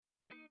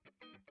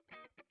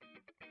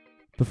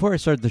Before I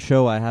start the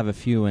show, I have a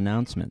few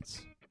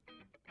announcements.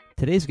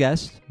 Today's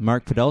guest,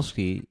 Mark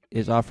Podolsky,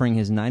 is offering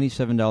his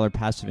 $97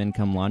 passive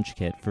income launch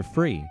kit for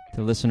free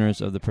to listeners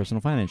of the Personal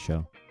Finance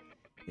Show.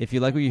 If you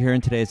like what you hear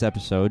in today's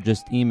episode,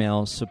 just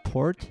email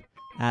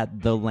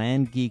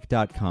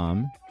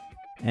support@thelandgeek.com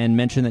and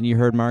mention that you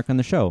heard Mark on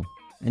the show,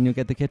 and you'll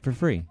get the kit for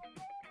free.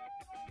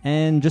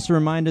 And just a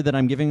reminder that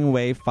I'm giving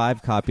away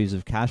 5 copies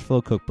of Cash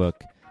Flow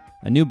Cookbook,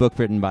 a new book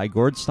written by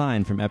Gord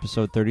Stein from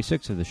episode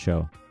 36 of the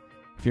show.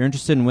 If you're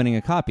interested in winning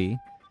a copy,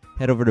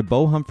 head over to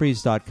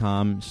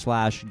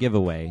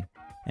bohumphreys.com/giveaway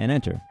and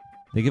enter.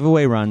 The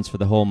giveaway runs for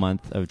the whole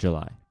month of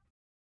July.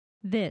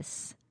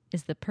 This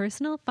is the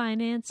Personal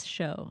Finance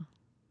Show.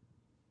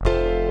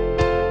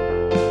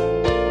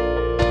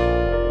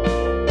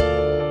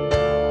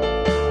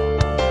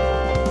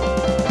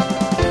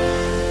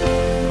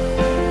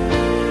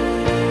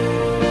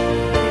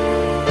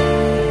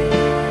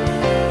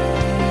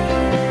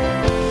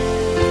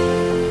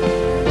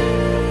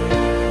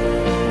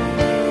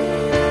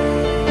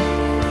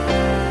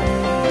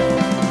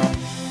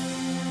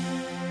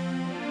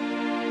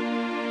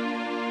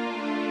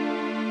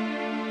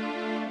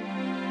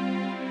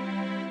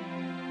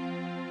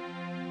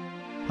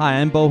 Hi,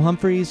 I'm Bo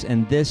Humphreys,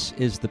 and this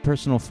is the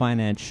Personal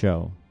Finance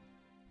Show.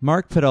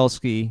 Mark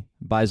Podolsky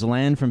buys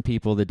land from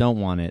people that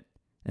don't want it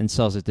and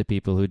sells it to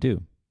people who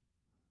do.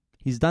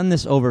 He's done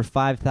this over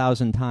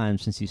 5,000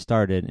 times since he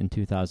started in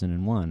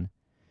 2001,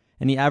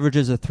 and he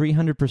averages a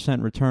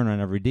 300% return on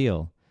every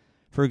deal.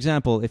 For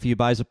example, if he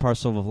buys a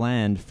parcel of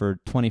land for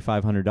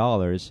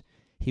 $2,500,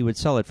 he would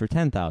sell it for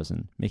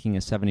 $10,000, making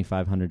a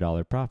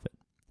 $7,500 profit.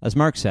 As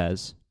Mark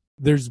says,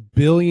 there's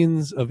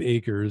billions of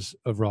acres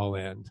of raw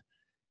land,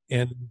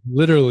 and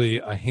literally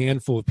a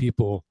handful of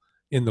people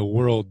in the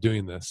world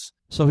doing this.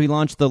 So he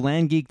launched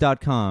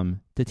thelandgeek.com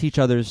to teach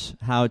others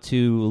how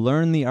to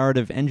learn the art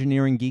of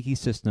engineering geeky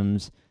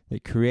systems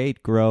that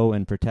create, grow,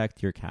 and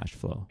protect your cash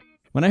flow.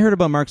 When I heard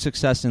about Mark's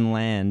success in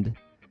land,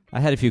 I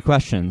had a few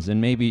questions, and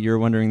maybe you're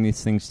wondering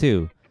these things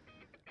too.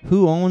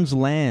 Who owns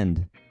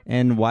land,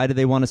 and why do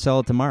they want to sell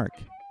it to Mark?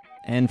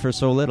 And for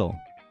so little?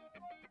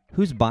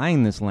 Who's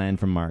buying this land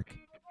from Mark,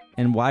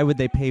 and why would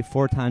they pay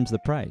 4 times the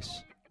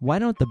price? Why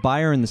don't the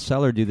buyer and the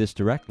seller do this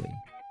directly?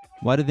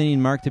 Why do they need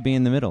Mark to be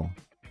in the middle?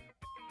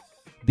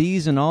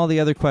 These and all the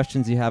other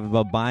questions you have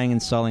about buying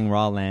and selling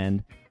raw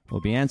land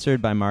will be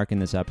answered by Mark in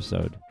this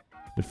episode.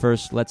 But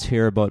first, let's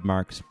hear about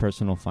Mark's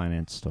personal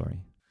finance story.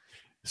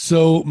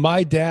 So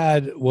my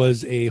dad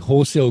was a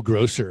wholesale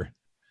grocer,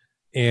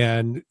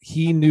 and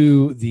he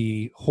knew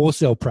the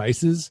wholesale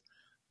prices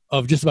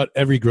of just about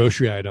every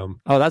grocery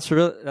item. Oh, that's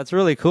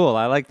really cool.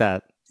 I like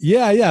that.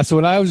 Yeah. So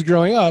when I was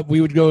growing up, we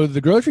would go to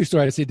the grocery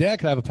store. I'd say, Dad,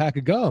 can I have a pack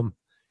of gum?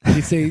 And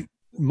he'd say,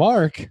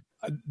 Mark,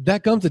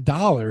 that gum's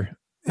 $1.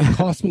 It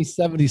cost me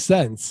 70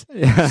 cents.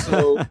 Yeah.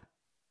 So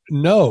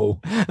no.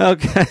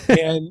 Okay.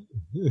 And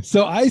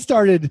so I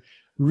started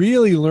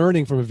really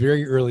learning from a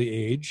very early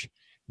age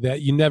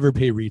that you never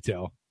pay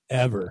retail,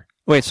 ever.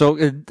 Wait, so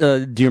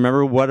do you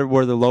remember what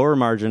were the lower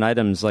margin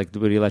items? Like,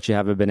 would he let you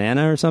have a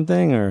banana or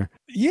something? Or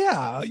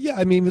Yeah.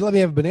 I mean, let me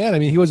have a banana. I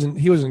mean, he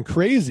wasn't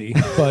crazy,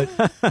 but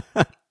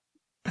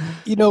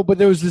but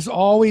there was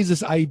always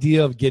this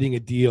idea of getting a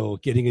deal,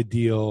 looking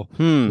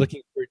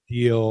for a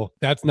deal.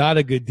 That's not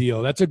a good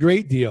deal. That's a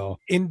great deal.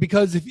 And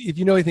because if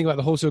you know anything about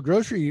the wholesale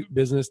grocery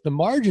business, the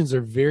margins are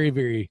very,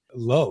 very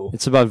low.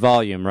 It's about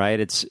volume, right?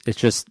 It's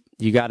just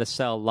you got to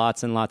sell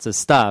lots and lots of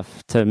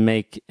stuff to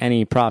make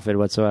any profit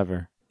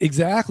whatsoever.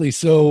 Exactly.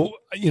 So,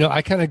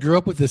 I kind of grew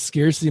up with this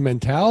scarcity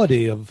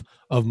mentality of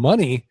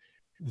money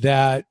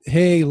that,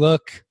 hey,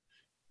 look,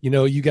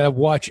 you got to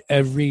watch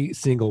every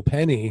single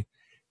penny.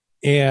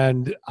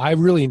 And I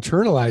really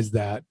internalized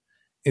that.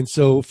 And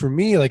so for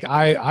me, like,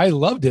 I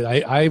loved it.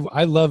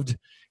 I loved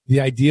the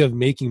idea of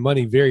making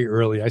money very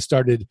early. I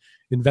started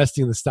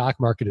investing in the stock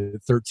market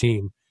at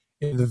 13.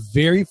 And the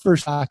very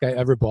first stock I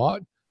ever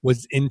bought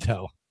was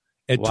Intel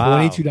at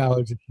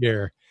 $22 a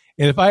share.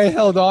 And if I had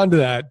held on to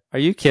that. Are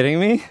you kidding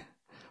me?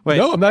 Wait.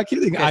 No, I'm not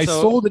kidding. Okay, I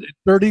sold it at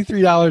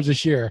 $33 a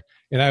share,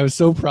 and I was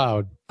so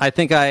proud. I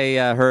think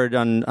I heard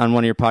on one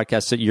of your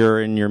podcasts that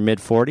you're in your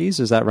mid-40s.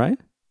 Is that right?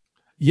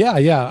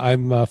 Yeah.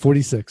 I'm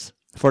 46.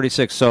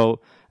 46. So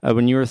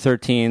when you were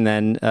 13,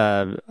 then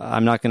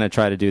I'm not going to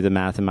try to do the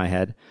math in my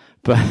head.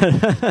 But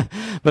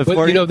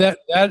 40,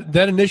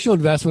 that initial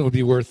investment would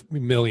be worth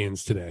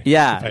millions today.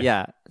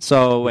 Yeah.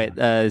 So wait,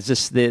 is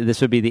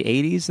this would be the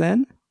 80s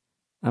then?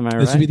 Am I right?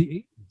 This would be the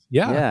 80s.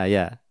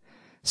 Yeah.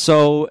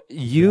 So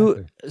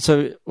you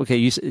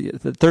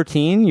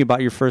 13, you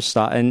bought your first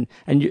stock, and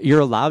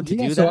you're allowed to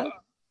do that.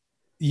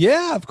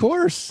 Yeah, of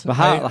course. But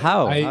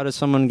how does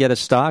someone get a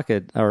stock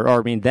then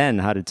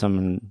how did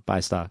someone buy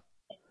stock?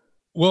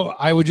 Well,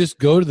 I would just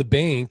go to the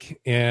bank,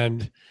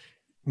 and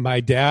my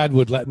dad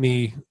would let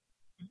me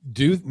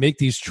make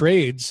these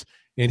trades,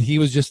 and he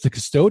was just the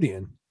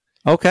custodian.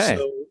 Okay.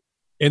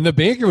 And the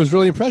banker was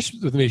really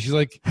impressed with me. She's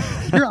like,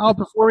 "You're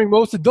outperforming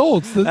most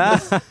adults." The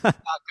stock I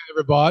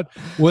ever bought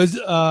was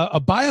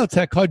a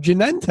biotech called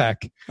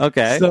Genentech.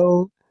 Okay.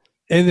 So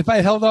And if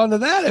I held on to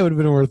that, it would have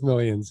been worth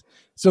millions.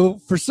 So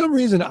for some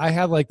reason, I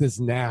have like this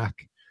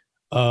knack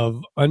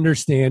of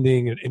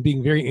understanding and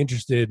being very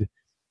interested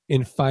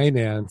in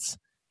finance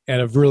at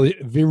a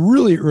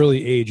really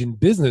early age, in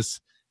business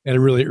at a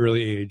really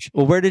early age.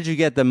 Well, where did you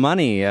get the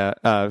money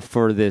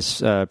for this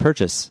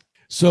purchase?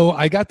 So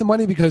I got the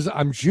money because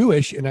I'm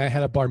Jewish and I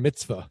had a bar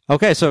mitzvah.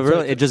 Okay, so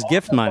really, it just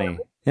gift money.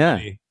 Yeah.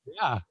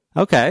 Yeah.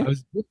 Okay. I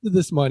was gifted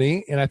this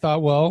money and I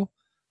thought, well,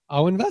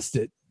 I'll invest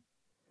it.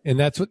 And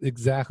that's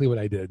exactly what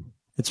I did.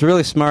 It's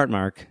really smart,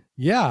 Mark.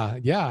 Yeah.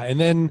 And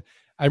then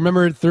I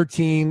remember at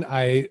 13,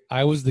 I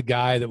was the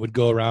guy that would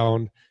go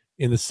around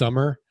in the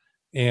summer,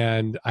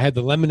 and I had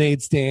the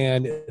lemonade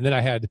stand, and then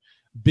I had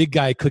Big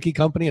Guy Cookie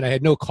Company, and I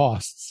had no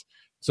costs.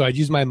 So I'd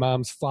use my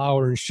mom's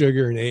flour and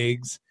sugar and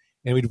eggs,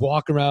 and we'd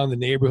walk around the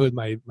neighborhood,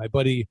 my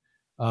buddy,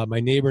 my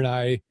neighbor and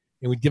I,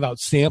 and we'd give out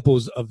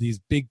samples of these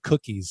big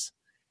cookies.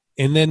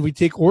 And then we'd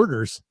take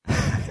orders.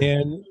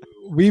 And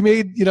we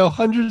made,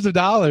 hundreds of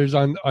dollars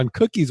on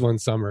cookies one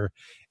summer.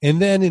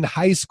 And then in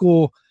high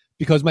school,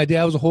 because my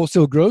dad was a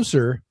wholesale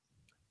grocer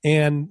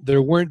and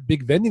there weren't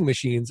big vending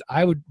machines,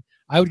 I would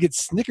get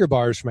Snicker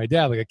bars for my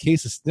dad, like a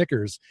case of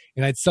Snickers,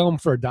 and I'd sell them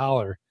for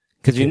 $1.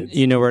 Because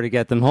you know where to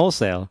get them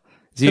wholesale.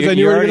 So I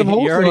knew where to get them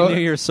wholesale. You already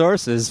knew your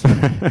sources.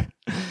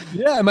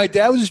 Yeah, and my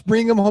dad was just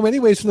bringing them home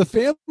anyways from the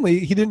family.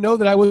 He didn't know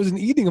that I wasn't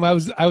eating them. I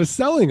was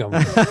selling them.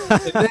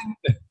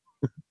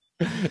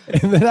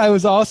 And then I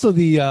was also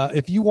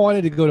if you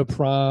wanted to go to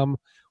prom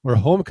or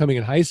homecoming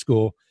in high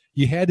school,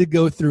 you had to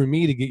go through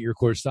me to get your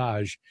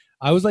corsage.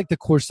 I was like the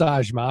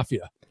corsage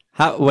mafia.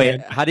 How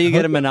do you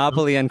get a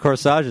monopoly on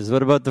corsages?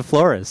 What about the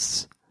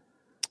florists?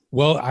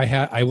 Well,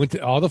 I went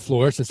to all the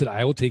florists and said,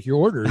 I will take your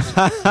orders.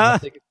 I'll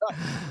take it.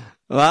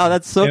 Wow,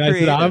 that's so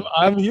creative. I said,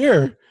 I'm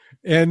here.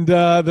 And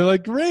they're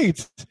like,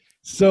 great.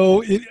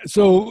 So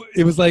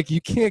it was like,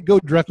 you can't go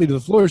directly to the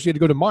florist. You had to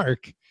go to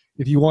Mark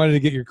if you wanted to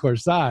get your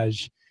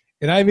corsage.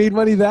 And I made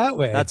money that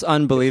way. That's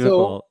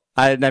unbelievable.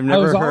 I've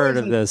never heard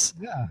of this.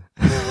 Yeah.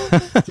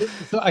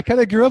 So I kind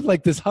of grew up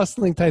like this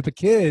hustling type of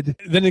kid.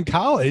 Then in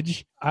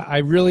college, I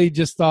really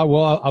just thought,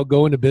 well, I'll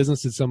go into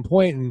business at some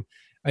point. And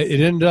it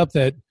ended up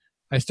that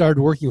I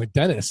started working with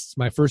dentists,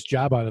 my first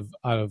job out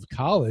of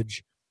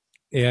college.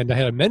 And I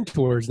had a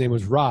mentor. His name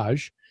was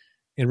Raj.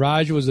 And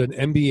Raj was an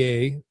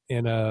MBA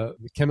and a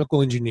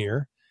chemical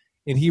engineer.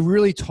 And he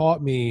really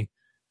taught me,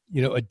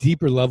 a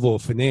deeper level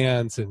of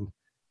finance. And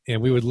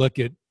we would look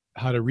at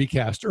how to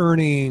recast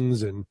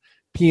earnings and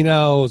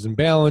P&Ls and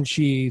balance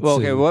sheets. Well,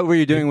 okay, what were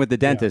you doing with the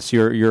dentists?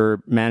 Yeah.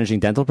 You're managing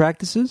dental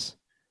practices?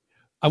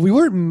 We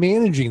weren't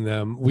managing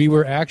them. We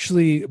were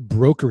actually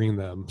brokering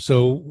them.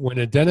 So when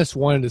a dentist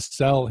wanted to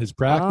sell his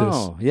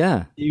practice,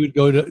 he would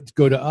go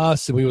to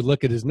us, and we would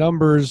look at his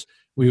numbers.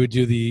 We would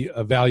do the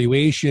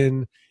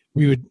evaluation.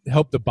 We would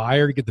help the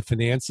buyer to get the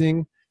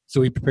financing.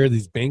 So we prepared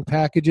these bank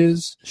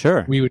packages.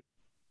 Sure. We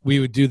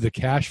would do the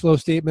cash flow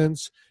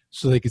statements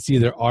so they could see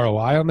their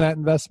ROI on that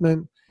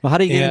investment. Well, how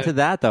do you get into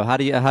that though? How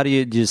do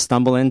you just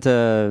stumble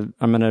into,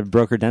 I'm going to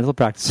broker dental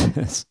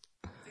practices?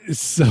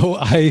 So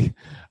I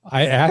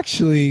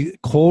actually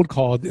cold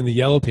called in the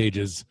yellow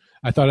pages.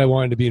 I thought I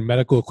wanted to be in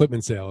medical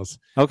equipment sales.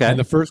 Okay. And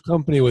the first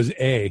company was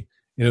it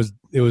was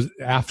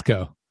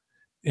AFTCO.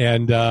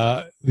 And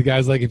the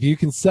guy's like, if you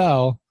can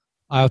sell,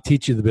 I'll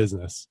teach you the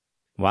business.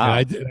 Wow.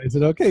 And I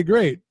said, okay,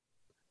 great.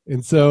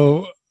 And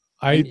so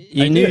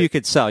you knew you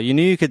could sell. You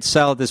knew you could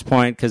sell at this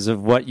point because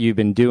of what you've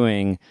been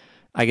doing.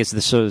 I guess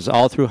this was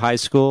all through high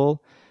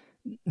school.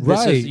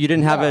 Right. You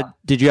didn't have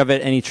did you have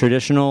any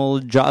traditional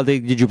job?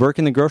 Did you work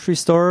in the grocery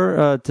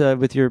store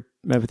with your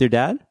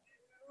dad?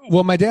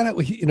 Well, my dad, it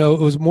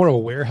was more of a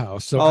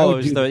warehouse. So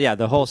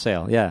the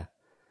wholesale. Yeah.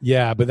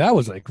 Yeah. But that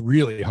was like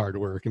really hard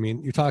work. I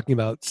mean, you're talking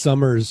about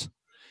summers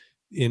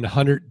in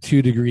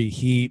 102-degree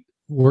heat,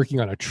 working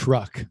on a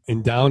truck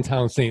in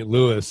downtown St.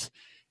 Louis.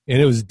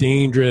 And it was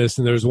dangerous.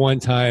 And there was one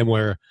time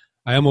where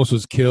I almost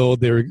was killed.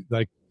 They were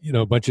like,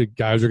 a bunch of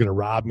guys were going to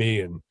rob me.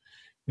 And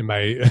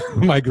my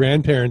my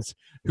grandparents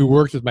who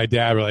worked with my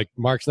dad were like,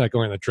 Mark's not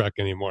going on the truck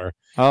anymore.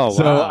 Oh, wow.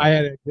 So I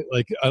had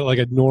like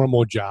a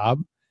normal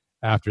job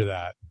after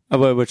that.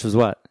 Oh, which was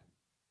what?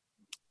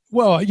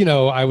 Well,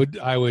 I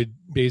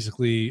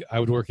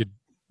would work at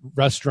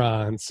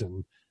restaurants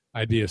and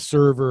I'd be a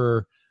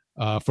server.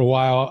 For a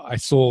while, I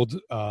sold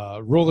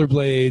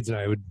rollerblades and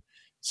I would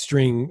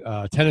string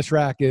tennis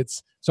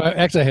rackets. So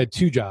I had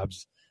two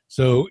jobs.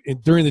 So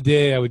during the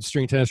day, I would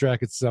string tennis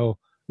rackets, sell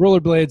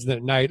rollerblades, and then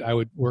at night, I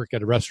would work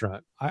at a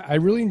restaurant. I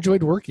really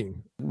enjoyed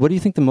working. What do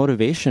you think the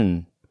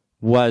motivation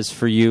was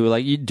for you?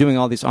 Like you doing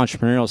all this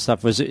entrepreneurial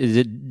stuff,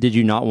 did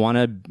you not want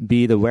to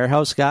be the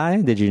warehouse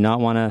guy? Did you not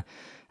want to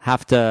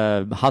have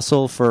to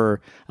hustle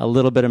for a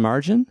little bit of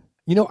margin?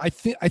 I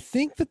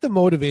think that the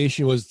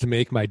motivation was to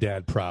make my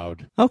dad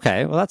proud.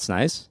 Okay, well, that's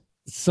nice.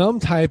 Some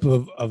type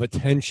of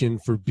attention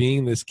for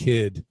being this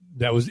kid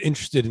that was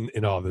interested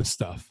in all this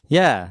stuff.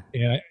 Yeah.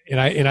 And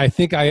I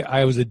think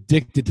I was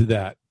addicted to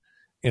that.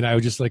 And I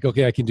was just like,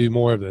 okay, I can do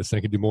more of this. I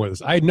can do more of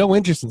this. I had no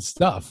interest in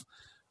stuff.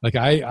 Like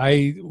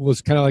I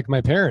was kind of like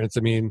my parents.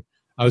 I mean,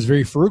 I was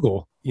very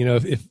frugal.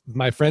 If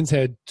my friends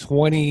had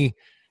 20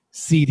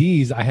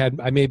 CDs,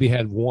 I maybe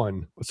had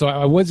one. So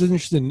I wasn't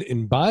interested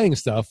in buying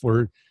stuff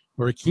or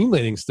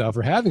accumulating stuff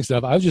or having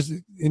stuff. I was just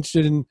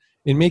interested in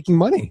making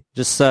money.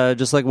 Just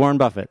like Warren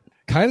Buffett.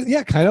 Kind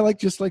of like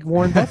just like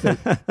Warren Buffett.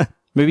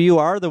 Maybe you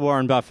are the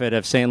Warren Buffett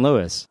of St.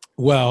 Louis.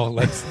 Well,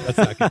 let's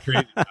not get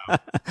crazy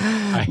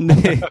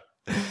now.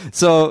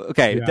 So,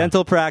 okay,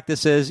 dental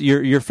practices,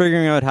 you're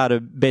figuring out how to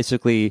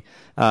basically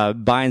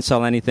buy and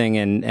sell anything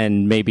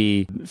and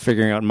maybe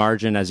figuring out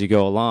margin as you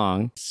go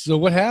along. So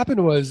what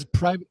happened was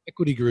private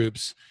equity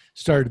groups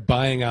started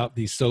buying out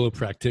these solo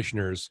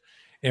practitioners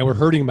and were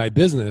hurting my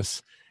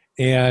business.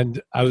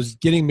 And I was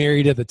getting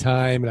married at the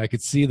time, and I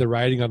could see the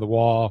writing on the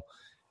wall,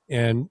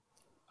 and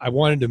I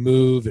wanted to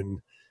move.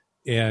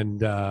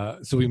 And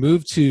so we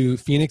moved to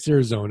Phoenix,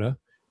 Arizona,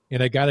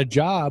 and I got a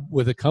job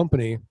with a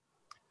company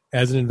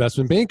as an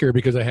investment banker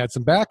because I had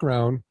some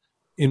background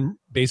in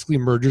basically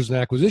mergers and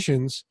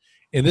acquisitions.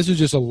 And this was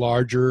just a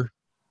larger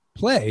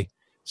play.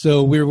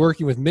 So we were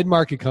working with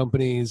mid-market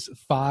companies,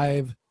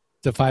 $5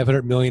 to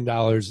 $500 million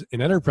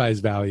in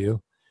enterprise value.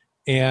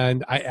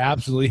 And I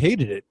absolutely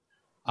hated it.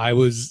 I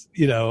was,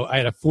 I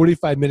had a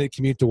 45-minute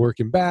commute to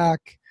work and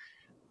back.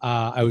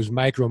 I was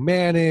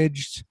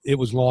micromanaged. It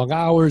was long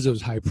hours. It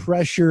was high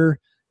pressure.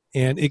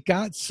 And it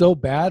got so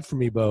bad for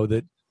me, Bo,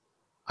 that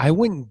I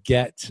wouldn't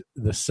get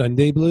the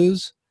Sunday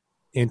blues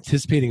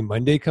anticipating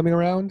Monday coming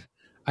around.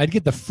 I'd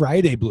get the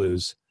Friday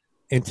blues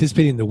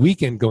anticipating the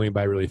weekend going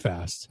by really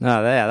fast. Oh,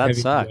 yeah, that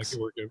sucks.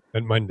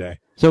 On Monday.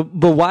 So,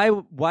 but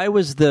why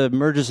was the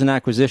mergers and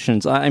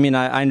acquisitions? I mean,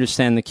 I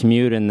understand the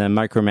commute and the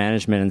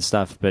micromanagement and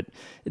stuff, but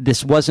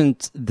this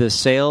wasn't the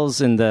sales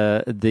and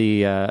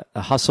the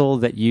hustle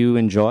that you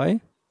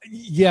enjoy?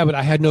 Yeah, but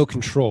I had no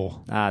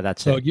control.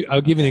 That's so it. I'll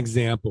give you an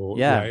example.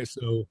 Yeah. Right?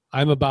 So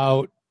I'm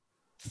about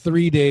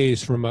 3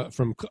 days from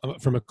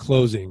a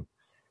closing,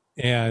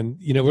 and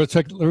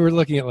we're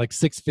looking at like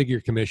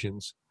 6-figure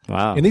commissions.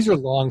 Wow! And these are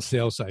long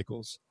sales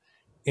cycles,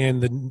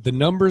 and the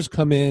numbers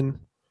come in,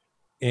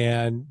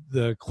 and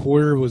the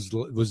quarter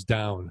was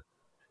down,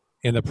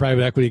 and the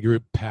private equity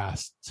group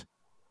passed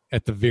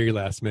at the very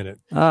last minute.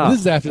 Oh. This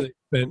is after they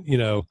spent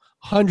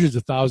hundreds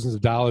of thousands of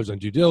dollars on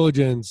due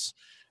diligence,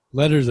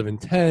 letters of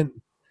intent.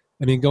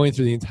 I mean, going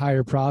through the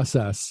entire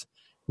process,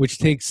 which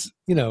takes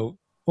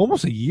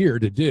almost a year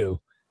to do.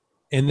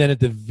 And then at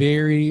the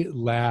very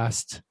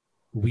last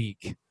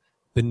week,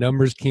 the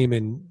numbers came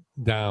in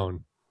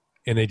down,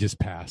 and they just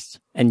passed.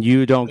 And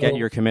you don't get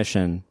your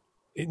commission?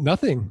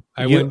 Nothing.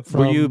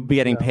 Were you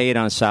getting paid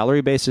on a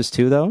salary basis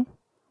too, though?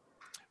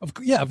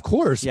 Of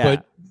course. Yeah.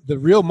 But the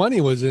real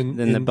money was in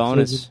the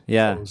bonus.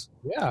 Yeah.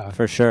 Yeah.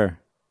 For sure.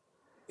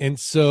 And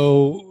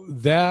so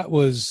that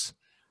was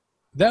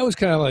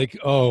kind of like,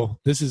 oh,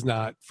 this is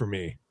not for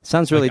me.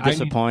 Sounds really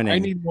disappointing. I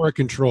need more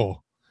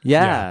control.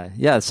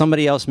 Yeah.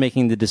 Somebody else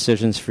making the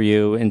decisions for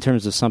you in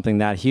terms of something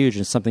that huge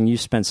and something you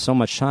spend so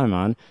much time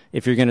on.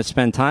 If you're going to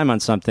spend time on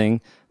something,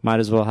 might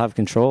as well have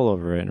control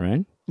over it,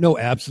 right? No,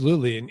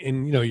 absolutely.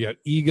 And you got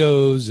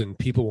egos and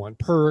people want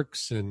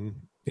perks, and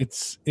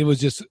it was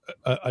just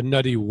a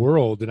nutty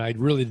world, and I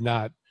really did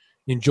not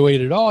enjoy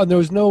it at all. And there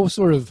was no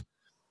sort of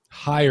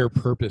higher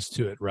purpose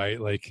to it, right?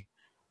 Like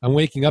I'm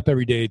waking up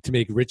every day to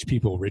make rich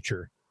people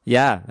richer.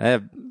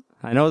 Yeah,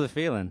 I know the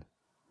feeling.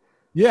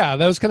 Yeah,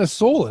 that was kind of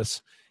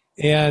soulless.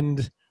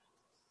 And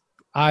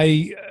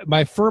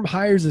my firm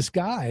hires this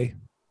guy,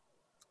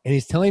 and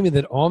he's telling me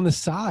that on the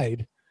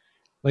side,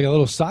 like a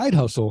little side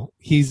hustle,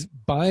 he's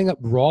buying up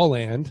raw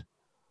land,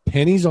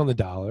 pennies on the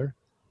dollar.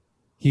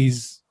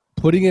 He's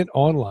putting it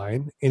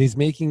online, and he's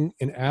making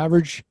an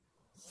average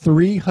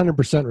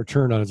 300%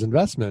 return on his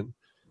investment.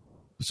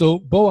 So,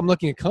 Bo, I'm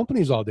looking at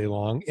companies all day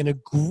long, and a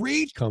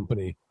great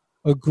company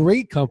has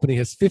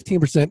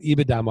 15%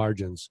 EBITDA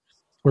margins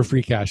or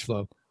free cash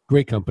flow.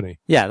 Great company.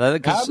 Yeah,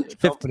 because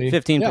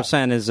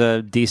 15% is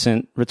a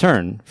decent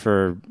return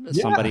for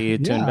somebody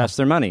to invest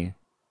their money,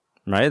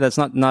 right? That's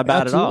not bad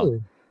Absolutely.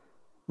 At all.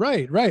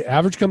 Right.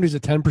 Average companies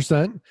at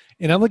 10%,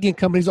 and I'm looking at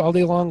companies all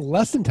day long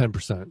less than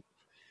 10%.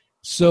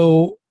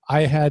 So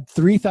I had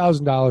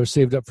 $3,000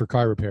 saved up for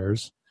car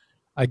repairs.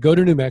 I go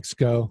to New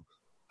Mexico.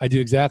 I do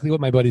exactly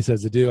what my buddy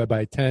says to do. I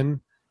buy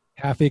 10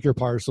 half-acre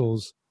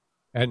parcels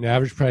at an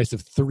average price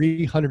of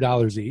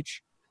 $300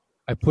 each.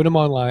 I put them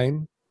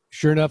online.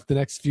 Sure enough, the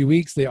next few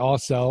weeks, they all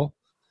sell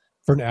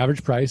for an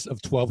average price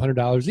of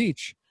 $1,200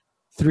 each.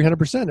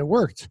 300%. It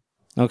worked.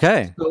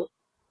 Okay. So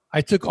I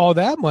took all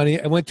that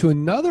money. I went to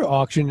another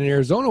auction in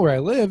Arizona where I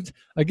lived.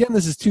 Again,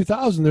 this is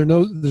 2000.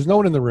 There's no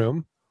one in the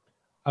room.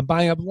 I'm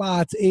buying up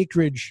lots,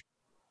 acreage,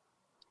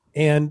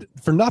 and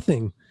for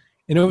nothing.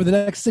 And over the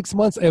next 6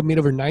 months, I made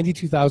over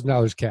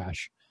 $92,000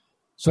 cash.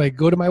 So I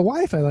go to my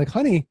wife. I'm like,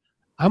 honey,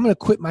 I'm going to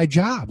quit my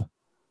job,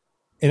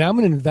 and I'm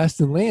going to invest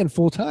in land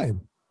full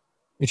time.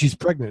 And she's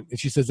pregnant, and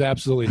she says,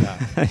 absolutely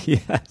not.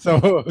 Yeah.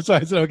 So I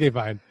said, okay,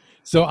 fine.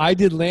 So I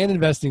did land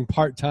investing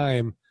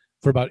part-time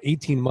for about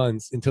 18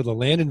 months until the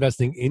land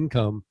investing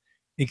income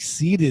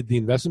exceeded the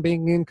investment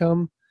banking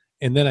income.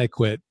 And then I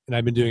quit, and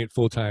I've been doing it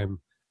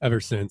full-time ever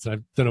since.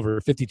 I've done over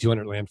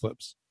 5,200 land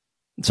flips.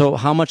 So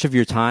how much of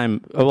your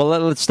time, well,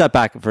 let's step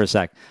back for a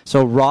sec.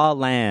 So raw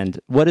land,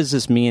 what does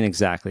this mean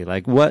exactly?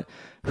 Like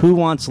who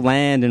wants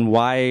land and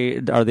why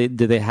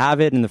do they have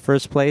it in the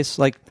first place?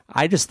 Like,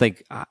 I just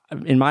think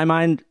in my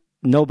mind,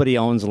 nobody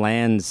owns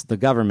lands, the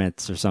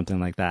governments or something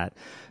like that.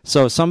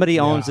 So somebody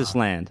owns this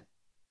land.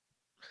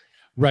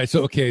 Right.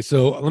 So, okay.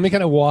 So let me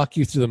kind of walk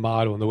you through the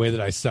model and the way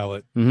that I sell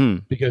it,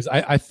 because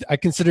I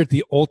consider it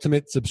the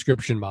ultimate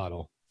subscription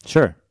model.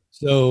 Sure.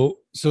 So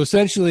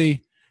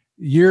essentially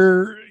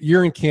you're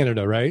in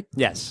Canada, right?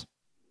 Yes.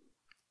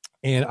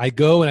 And I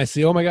go and I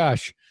say, oh my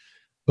gosh,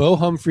 Bo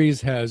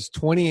Humphreys has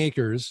 20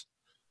 acres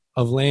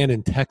of land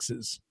in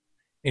Texas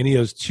and he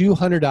owes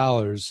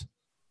 $200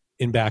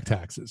 in back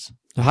taxes.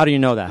 So how do you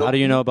know that? How do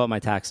you know about my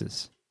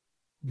taxes?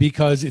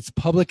 Because it's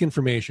public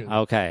information.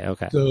 Okay.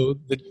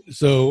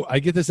 So I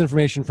get this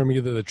information from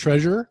either the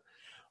treasurer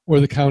or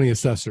the county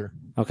assessor.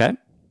 Okay.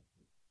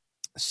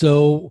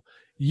 So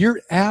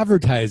you're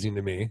advertising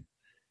to me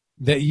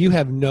that you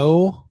have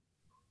no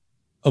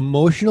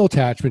emotional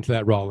attachment to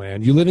that raw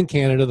land. You live in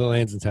Canada, the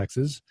land's in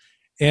Texas.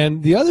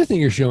 And the other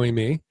thing you're showing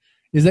me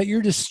is that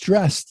you're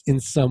distressed in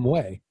some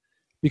way.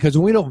 Because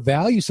when we don't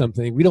value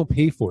something, we don't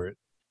pay for it.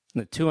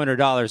 The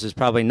 $200 is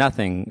probably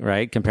nothing,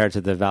 right, compared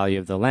to the value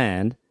of the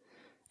land.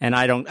 And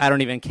I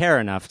don't even care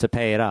enough to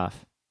pay it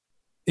off.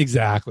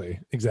 Exactly.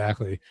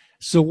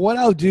 So what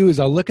I'll do is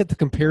I'll look at the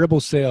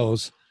comparable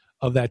sales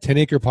of that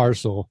 10-acre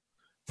parcel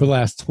for the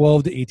last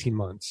 12 to 18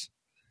 months.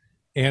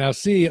 And I'll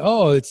see,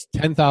 it's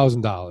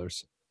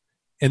 $10,000.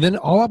 And then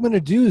all I'm going to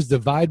do is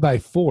divide by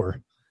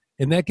 4.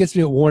 And that gets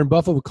me what Warren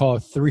Buffett would call a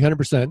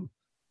 300%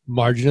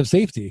 margin of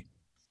safety.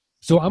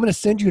 So I'm going to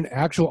send you an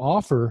actual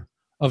offer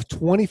of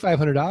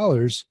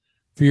 $2,500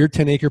 for your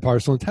 10-acre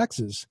parcel in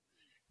Texas.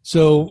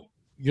 So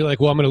you're like,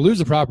 well, I'm going to lose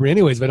the property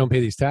anyways if I don't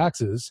pay these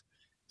taxes.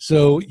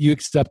 So you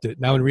accept it.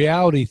 Now, in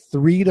reality,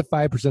 3 to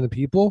 5% of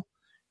people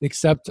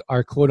accept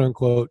our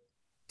quote-unquote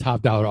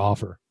top dollar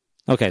offer.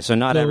 Okay, so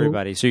not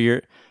everybody. So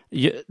right.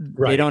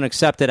 They don't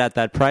accept it at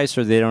that price,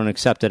 or they don't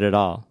accept it at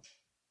all?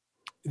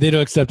 They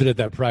don't accept it at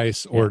that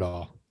price or at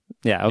all.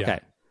 Yeah, okay.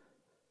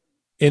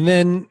 Yeah. And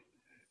then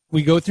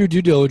we go through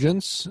due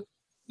diligence,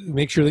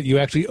 make sure that you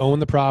actually own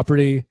the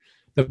property.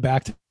 The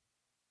back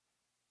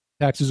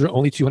taxes are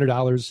only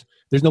 $200.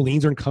 There's no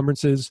liens or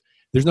encumbrances.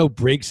 There's no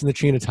breaks in the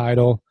chain of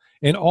title.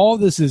 And all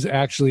this is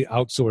actually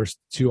outsourced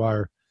to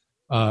our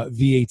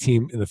VA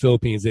team in the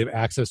Philippines. They have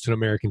access to an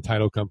American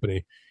title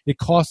company. It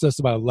costs us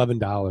about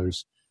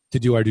 $11 to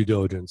do our due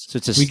diligence. So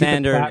it's a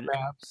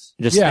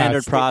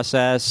standard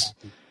process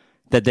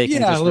that they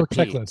can just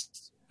repeat.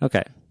 Checklist.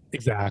 Okay.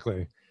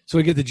 Exactly. So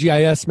we get the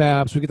GIS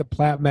maps, we get the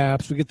plat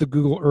maps, we get the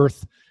Google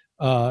Earth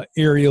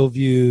aerial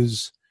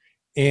views,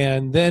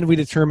 and then we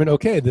determine,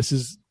 okay, this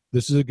is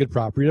a good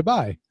property to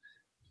buy.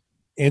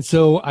 And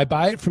so I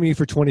buy it from you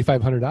for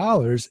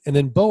 $2,500, and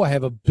then I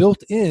have a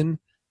built-in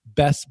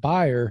best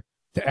buyer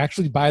to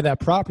actually buy that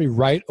property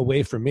right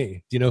away from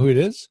me. Do you know who it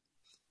is?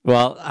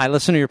 Well, I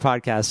listen to your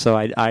podcast, so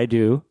I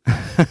do.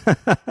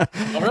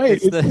 All right.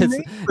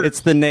 It's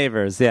the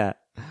neighbors, yeah.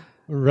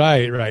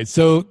 Right.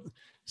 So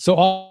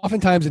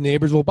oftentimes the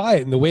neighbors will buy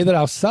it. And the way that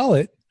I'll sell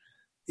it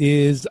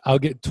is I'll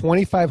get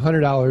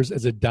 $2,500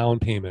 as a down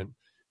payment.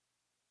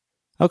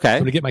 Okay. So I'm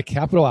going to get my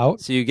capital out.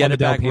 So you get it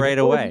back right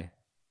away.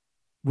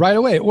 Right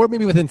away, or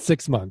maybe within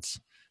 6 months,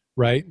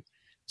 right?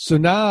 So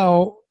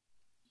now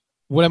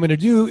what I'm going to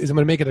do is I'm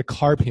going to make it a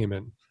car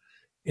payment,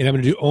 and I'm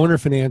going to do owner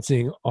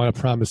financing on a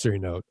promissory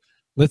note.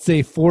 Let's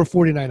say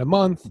 $449 a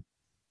month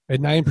at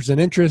 9%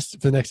 interest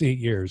for the next 8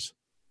 years.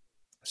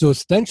 So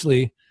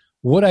essentially,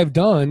 what I've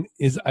done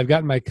is I've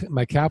gotten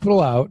my capital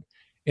out,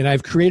 and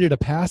I've created a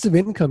passive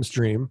income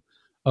stream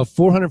of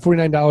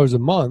 $449 a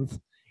month,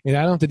 and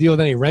I don't have to deal with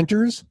any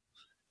renters,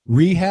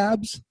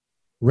 rehabs,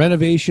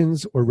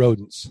 renovations, or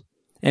rodents.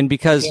 And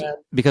because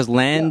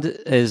land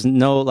is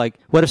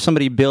what if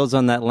somebody builds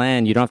on that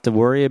land? You don't have to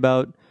worry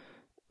about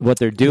what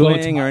they're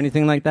doing or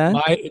anything like that?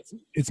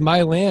 It's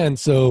my land,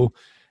 so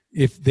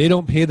if they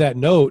don't pay that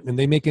note and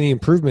they make any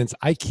improvements,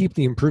 I keep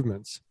the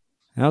improvements.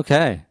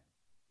 Okay.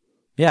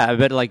 Yeah,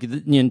 but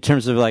in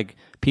terms of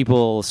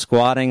people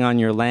squatting on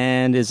your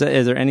land, is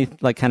there any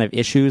kind of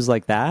issues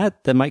like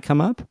that might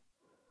come up?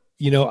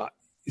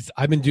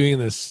 I've been doing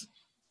this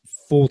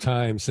full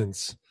time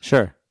since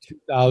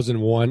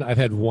 2001. I've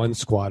had one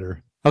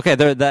squatter. Okay,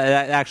 that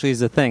actually is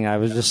the thing. I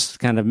was just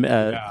kind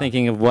of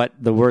thinking of what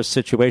the worst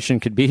situation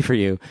could be for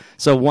you.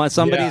 So once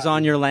somebody's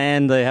on your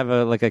land, they have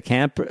a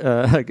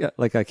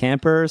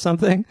camper or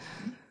something.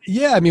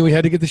 Yeah, I mean, we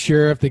had to get the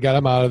sheriff. They got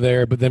him out of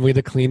there, but then we had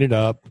to clean it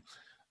up.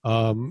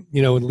 In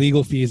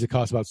legal fees, it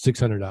costs about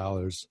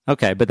 $600.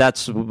 Okay, but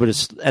that's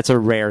a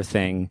rare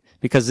thing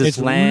because this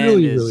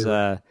land is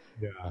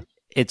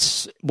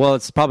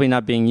it's probably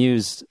not being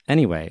used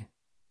anyway.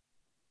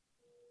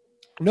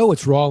 No,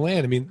 it's raw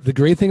land. I mean, the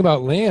great thing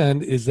about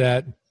land is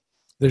that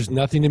there's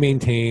nothing to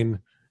maintain,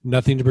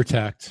 nothing to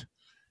protect.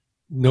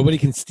 Nobody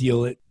can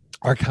steal it.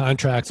 Our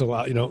contracts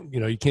allow, you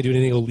can't do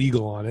anything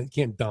illegal on it. You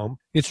can't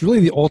dump. It's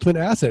really the ultimate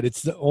asset.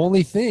 It's the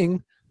only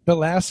thing that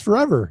lasts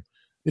forever.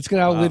 It's going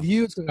to outlive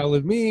you. It's going to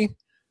outlive me.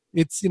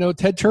 It's,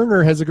 Ted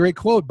Turner has a great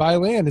quote, buy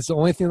land. It's the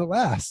only thing that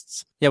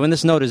lasts. Yeah, when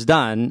this note is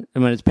done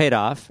and when it's paid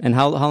off, and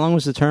how long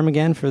was the term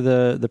again for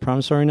the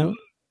promissory note?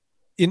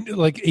 In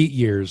like 8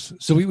 years.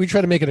 So we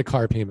try to make it a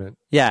car payment.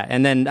 Yeah,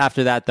 and then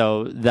after that,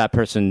 though, that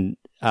person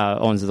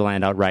owns the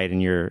land outright,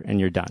 and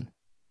you're done.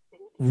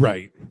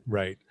 Right.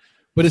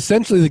 But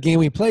essentially, the game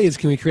we play is,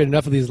 can we create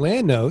enough of these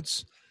land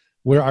notes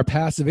where our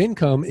passive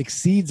income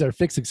exceeds our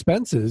fixed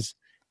expenses,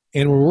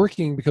 and we're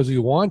working because we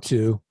want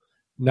to,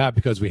 not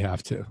because we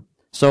have to.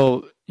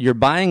 So you're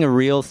buying a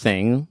real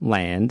thing,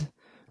 land,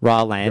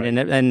 raw land,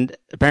 right. and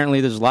apparently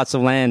there's lots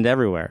of land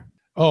everywhere.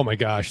 Oh my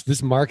gosh,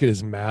 this market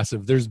is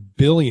massive. There's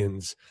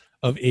billions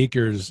of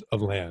acres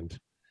of land.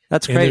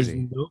 That's crazy.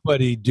 And there's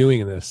nobody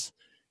doing this,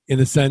 in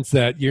the sense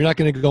that you're not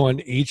going to go on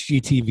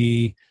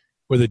HGTV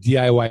or the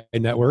DIY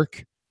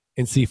network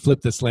and see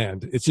flip this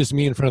land. It's just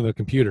me in front of the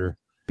computer.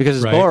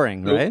 Because it's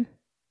boring, right?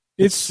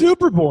 It's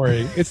super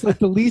boring. It's like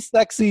the least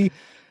sexy,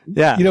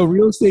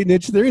 real estate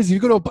niche there is.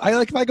 If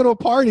I go to a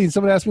party and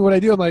someone asks me what I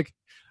do, I'm like,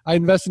 I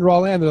invest in raw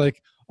land. They're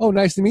like, oh,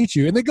 nice to meet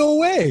you. And they go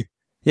away.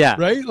 Yeah.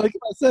 Right? Like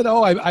if I said,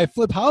 oh, I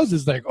flip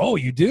houses, like, oh,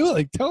 you do?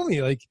 Like, tell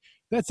me. Like,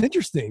 that's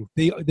interesting.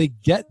 They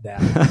get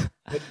that.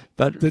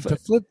 but to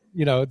flip,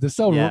 to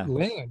sell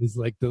land is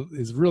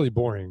is really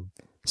boring.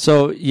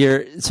 So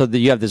you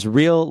have this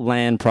real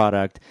land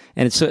product,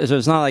 and so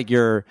it's not like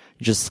you're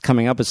just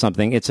coming up with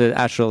something. It's an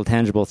actual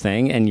tangible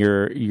thing, and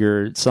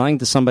you're selling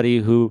to somebody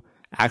who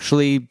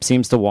actually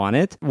seems to want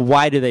it.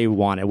 Why do they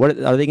want it? What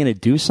are they going to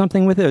do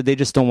something with it, or they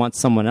just don't want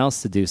someone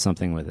else to do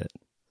something with it?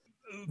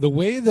 The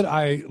way that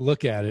I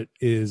look at it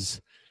is,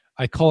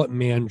 I call it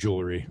man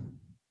jewelry,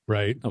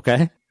 right?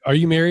 Okay. Are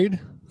you married?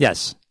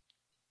 Yes.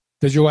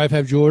 Does your wife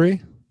have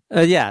jewelry?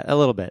 Yeah, a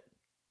little bit.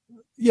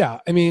 Yeah,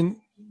 I mean,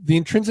 the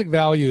intrinsic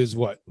value is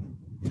what?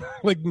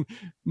 Like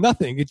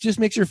nothing. It just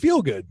makes her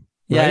feel good.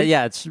 Right?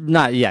 Yeah, it's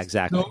not. Yeah,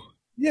 exactly.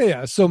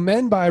 So, So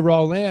men buy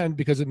raw land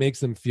because it makes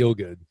them feel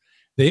good.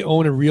 They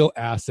own a real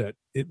asset.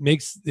 It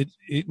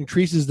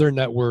increases their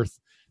net worth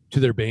to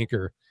their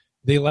banker.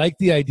 They like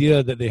the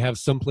idea that they have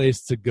some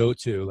place to go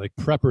to. Like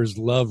preppers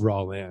love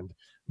raw land.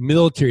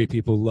 Military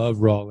people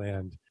love raw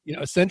land.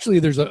 Essentially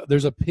there's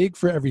a pig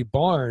for every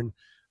barn,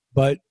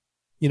 but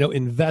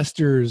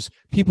investors,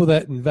 people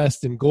that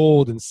invest in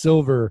gold and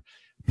silver,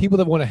 people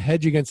that want to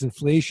hedge against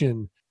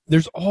inflation,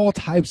 there's all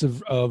types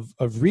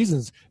of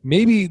reasons.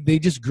 Maybe they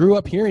just grew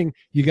up hearing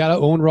you got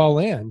to own raw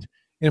land.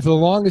 And for the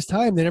longest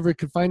time, they never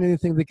could find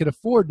anything they could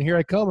afford. And here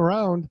I come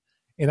around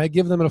and I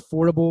give them an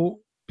affordable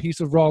piece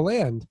of raw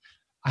land.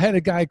 I had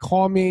a guy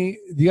call me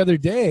the other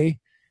day,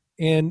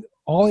 and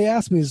all he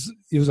asked me is,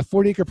 it was a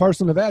 40-acre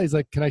parcel in Nevada. He's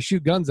like, can I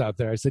shoot guns out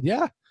there? I said,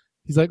 yeah.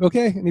 He's like,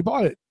 okay. And he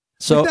bought it.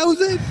 So that was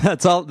it.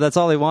 That's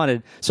all they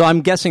wanted. So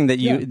I'm guessing that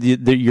your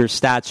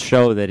stats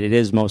show that it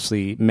is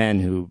mostly men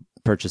who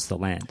purchase the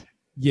land.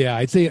 Yeah,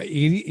 I'd say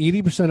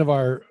 80%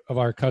 of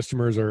our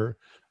customers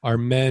are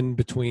men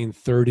between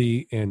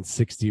 30 and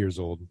 60 years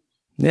old.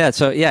 Yeah.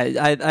 So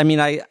I mean,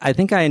 I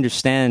think I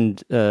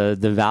understand the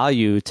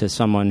value to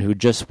someone who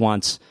just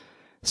wants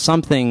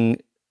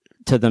something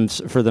to them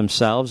for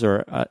themselves,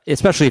 or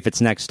especially if it's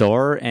next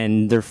door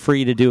and they're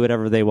free to do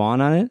whatever they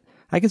want on it.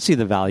 I can see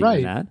the value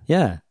in that.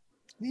 Yeah.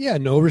 Yeah.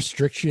 No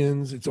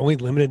restrictions. It's only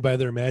limited by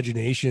their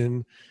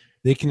imagination.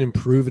 They can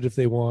improve it if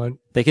they want.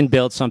 They can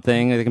build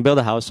something. They can build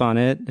a house on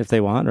it if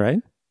they want, right?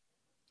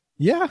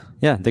 Yeah.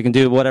 Yeah. They can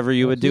do whatever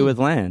you would do with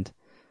land.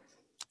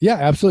 Yeah,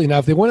 absolutely. Now,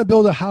 if they want to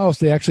build a house,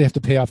 they actually have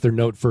to pay off their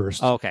note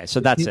first. Okay, so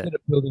that's it. A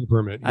building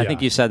permit. I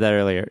think you said that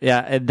earlier.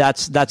 Yeah,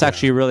 that's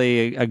actually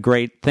really a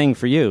great thing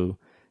for you.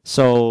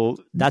 So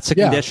that's a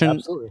condition.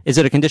 Absolutely. Is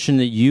it a condition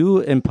that you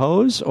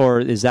impose, or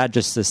is that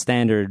just the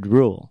standard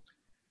rule?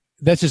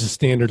 That's just a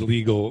standard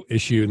legal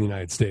issue in the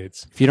United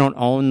States. If you don't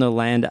own the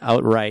land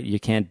outright, you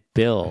can't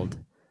build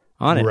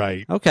on it.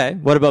 Right. Okay.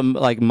 What about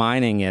like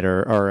mining it,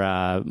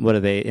 or what are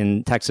they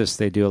in Texas?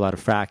 They do a lot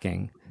of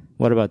fracking.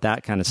 What about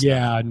that kind of stuff?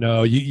 Yeah,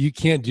 no, you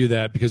can't do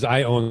that because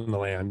I own the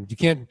land. You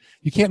can't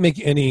make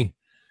any,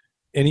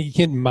 you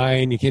can't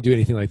mine, you can't do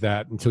anything like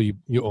that until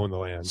you own the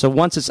land. So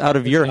once it's out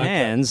of your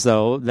hands,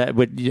 though,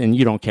 and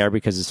you don't care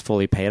because it's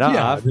fully paid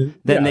off,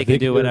 then they can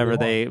do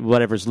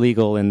whatever's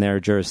legal in their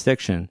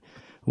jurisdiction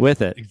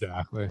with it.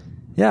 Exactly.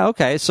 Yeah.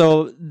 Okay.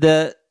 So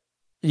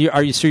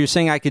you're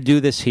saying I could do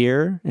this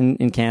here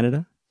in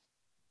Canada?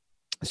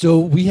 So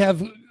we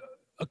have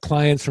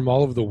clients from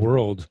all over the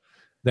world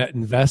that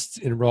invests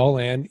in raw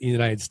land in the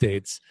United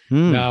States.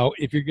 Now,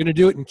 if you're going to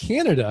do it in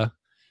Canada,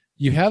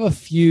 you have a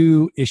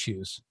few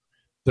issues.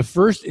 The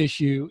first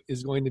issue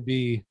is going to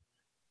be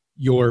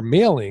your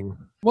mailing.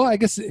 Well, I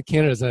guess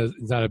Canada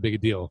is not a big a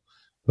deal,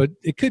 but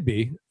it could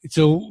be.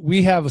 So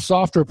we have a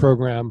software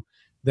program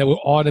that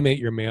will automate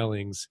your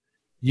mailings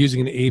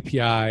using an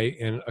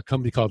API and a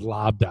company called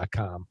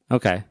lob.com.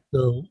 Okay.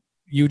 So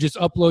you just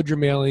upload your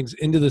mailings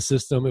into the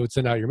system. It would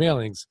send out your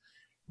mailings.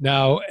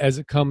 Now, as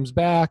it comes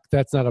back,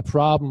 that's not a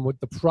problem.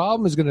 What the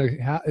problem is going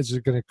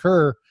to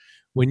occur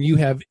when you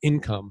have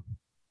income.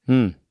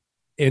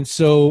 And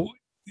so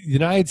the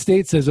United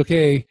States says,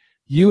 okay,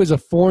 you as a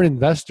foreign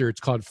investor, it's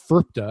called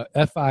FIRPTA,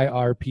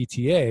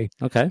 FIRPTA.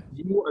 Okay.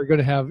 You are going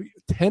to have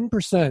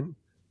 10%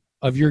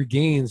 of your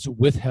gains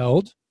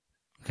withheld.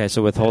 Okay,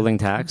 so withholding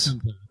tax.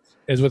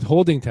 As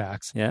withholding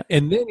tax. Yeah.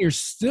 And then you're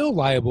still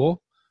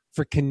liable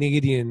for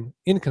Canadian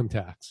income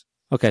tax.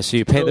 Okay, so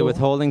you pay the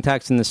withholding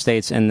tax in the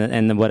States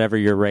and whatever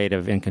your rate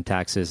of income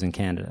tax is in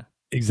Canada.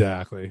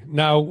 Exactly.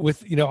 Now,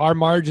 with our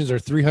margins are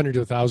 300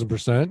 to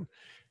 1,000%,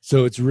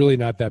 so it's really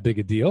not that big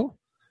a deal,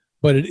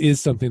 but it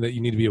is something that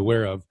you need to be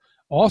aware of.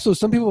 Also,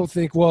 some people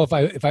think, well,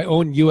 if I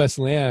own U.S.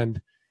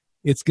 land,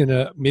 it's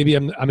gonna maybe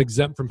I'm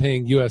exempt from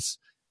paying U.S.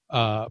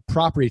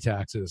 Property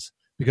taxes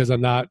because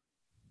I'm not,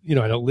 I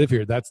don't live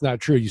here. That's not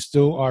true. You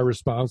still are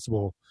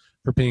responsible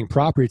for paying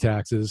property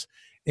taxes.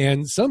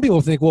 And some people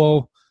think,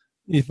 well,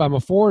 if I'm a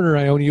foreigner,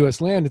 I own U.S.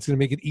 land, it's going to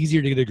make it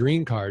easier to get a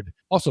green card.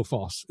 Also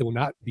false. It will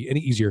not be any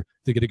easier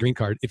to get a green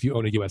card if you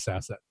own a U.S.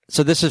 asset.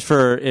 So this is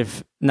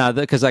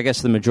because I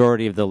guess the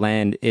majority of the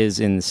land is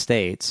in the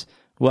States.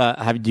 Well,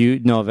 do you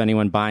know of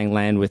anyone buying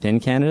land within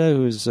Canada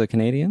who's a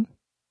Canadian?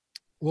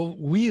 Well,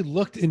 we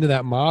looked into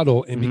that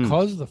model, and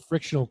because of the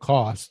frictional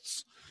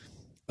costs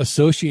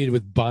associated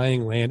with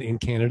buying land in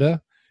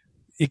Canada,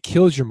 it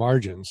kills your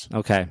margins.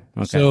 Okay.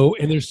 So,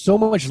 and there's so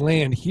much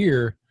land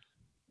here,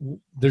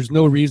 there's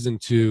no reason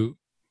to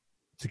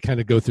kind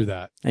of go through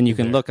that. And you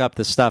can look up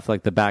the stuff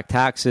like the back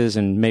taxes,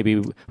 and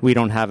maybe we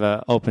don't have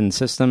an open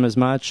system as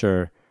much,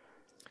 or...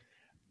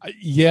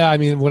 Yeah, I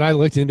mean, when I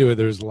looked into it,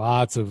 there's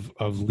lots of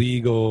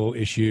legal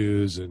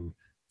issues and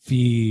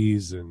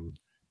fees and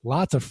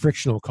lots of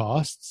frictional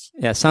costs.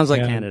 Yeah, sounds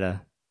like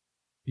Canada.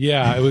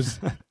 Yeah, it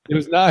was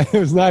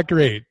not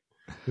great.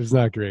 It was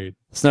not great.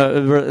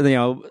 So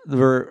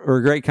we're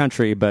a great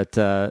country, but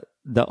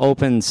the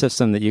open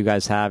system that you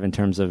guys have in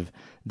terms of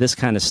this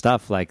kind of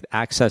stuff, like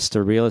access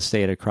to real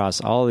estate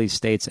across all these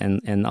states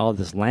and all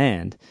this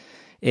land,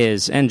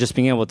 and just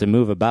being able to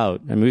move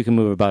about. I mean, we can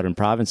move about in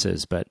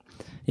provinces, but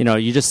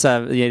you just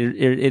have,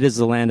 it is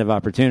the land of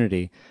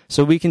opportunity.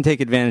 So we can take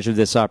advantage of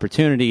this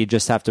opportunity. You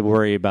just have to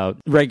worry about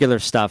regular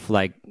stuff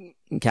like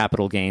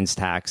capital gains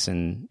tax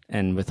and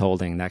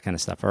withholding, that kind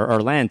of stuff,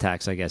 or land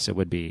tax, I guess it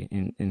would be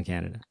in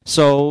Canada.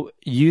 So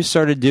you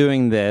started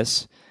doing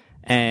this,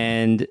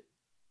 and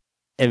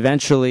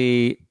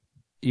eventually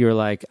you're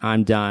like,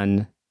 I'm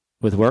done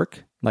with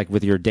work, like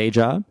with your day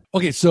job.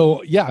 Okay.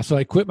 So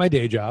I quit my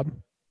day job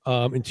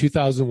in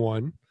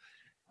 2001. Wow.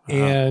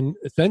 And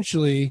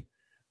essentially,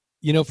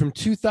 from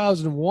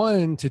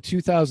 2001 to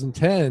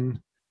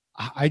 2010,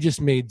 I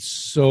just made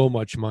so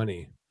much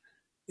money.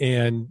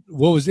 And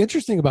what was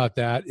interesting about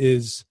that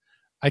is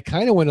I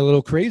kind of went a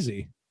little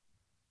crazy,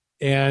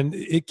 and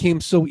it came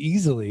so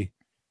easily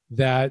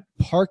that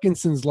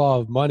Parkinson's law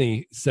of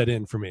money set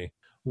in for me.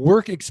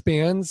 Work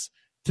expands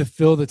to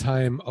fill the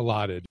time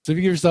allotted. So if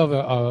you give yourself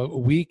a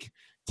week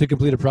to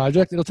complete a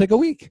project, it'll take a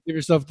week. Give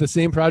yourself the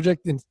same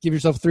project and give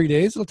yourself 3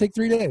 days, it'll take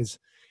 3 days.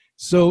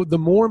 So the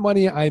more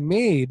money I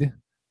made,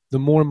 the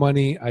more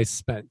money I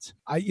spent.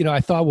 I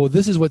thought, well,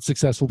 this is what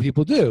successful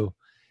people do.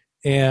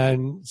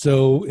 And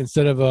so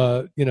instead of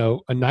a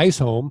nice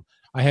home,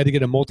 I had to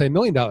get a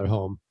multi-million-dollar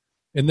home.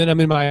 And then I'm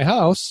in my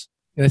house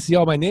and I see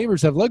all my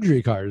neighbors have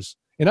luxury cars,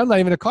 and I'm not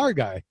even a car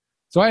guy.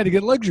 So I had to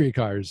get luxury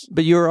cars.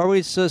 But you were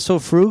always so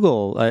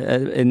frugal.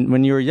 And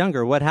when you were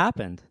younger, what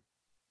happened?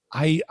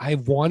 I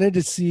wanted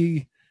to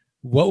see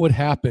what would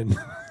happen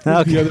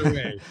the other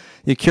way.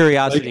 Your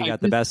curiosity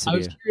got the best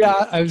of you.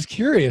 I was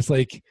curious,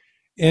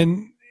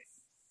 and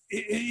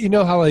you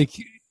know how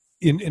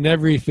in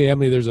every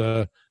family there's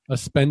a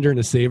spender and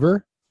a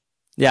saver?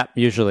 Yeah,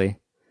 usually.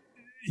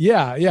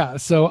 Yeah.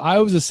 So I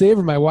was a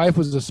saver. My wife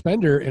was a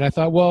spender. And I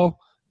thought, well,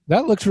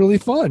 that looks really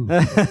fun.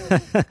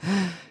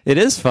 It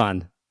is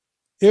fun.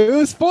 It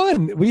was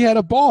fun. We had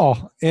a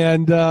ball,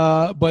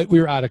 but we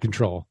were out of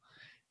control.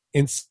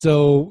 And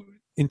so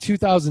in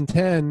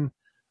 2010,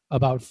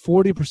 about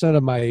 40%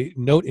 of my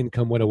note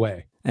income went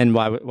away. And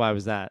why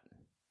was that?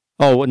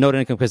 Oh, note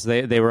income, because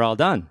they were all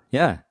done.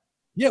 Yeah.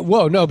 Yeah.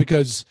 Well, no,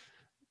 because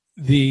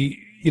it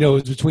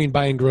was between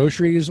buying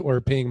groceries or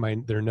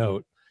paying their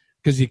note,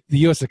 because the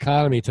U.S.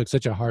 economy took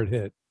such a hard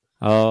hit.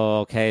 Oh,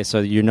 okay. So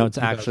your notes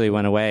actually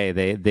went away.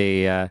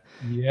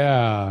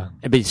 Yeah.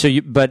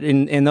 But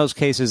in those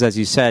cases, as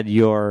you said,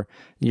 your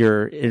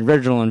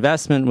original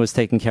investment was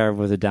taken care of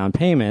with a down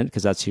payment,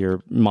 because that's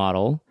your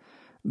model.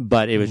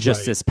 But it was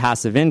just this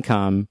passive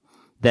income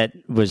that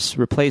was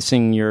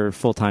replacing your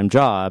full-time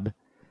job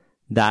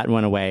that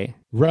went away.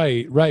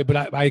 Right.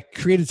 But I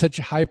created such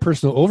a high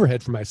personal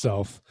overhead for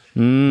myself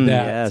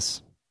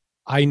that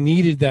I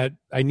needed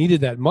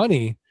that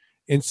money.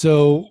 And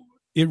so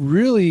it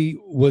really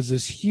was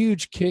this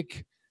huge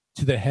kick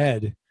to the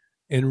head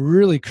and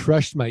really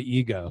crushed my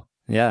ego.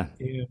 Yeah.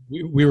 And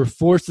we were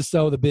forced to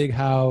sell the big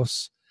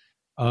house.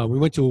 We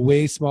went to a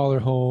way smaller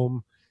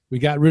home. We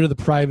got rid of the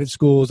private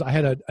schools. I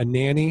had a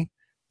nanny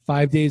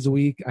 5 days a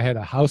week. I had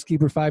a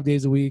housekeeper 5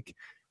 days a week.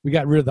 We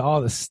got rid of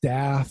all the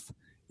staff.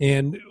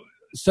 And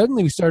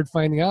suddenly we started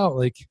finding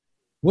out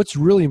what's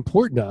really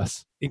important to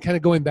us, and kind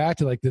of going back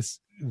to this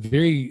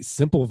very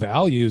simple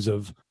values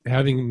of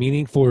having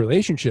meaningful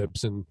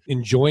relationships and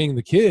enjoying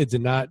the kids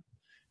and not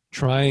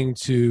trying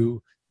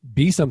to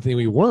be something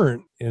we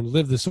weren't and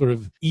live this sort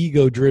of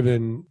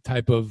ego-driven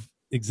type of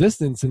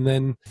existence. And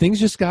then things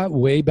just got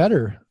way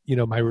better.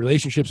 My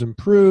relationships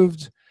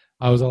improved.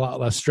 I was a lot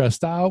less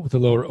stressed out with a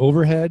lower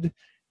overhead.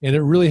 And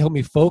it really helped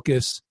me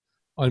focus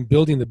on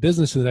building the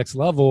business to the next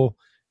level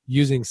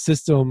using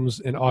systems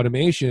and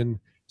automation.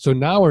 So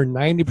now we're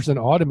 90%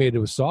 automated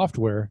with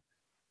software.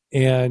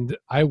 And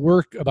I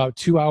work about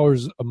 2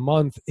 hours a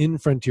month in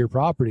Frontier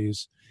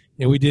Properties.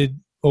 And we did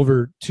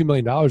over $2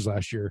 million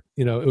last year.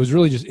 It was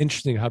really just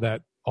interesting how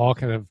that all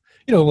kind of,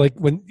 like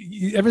when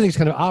everything's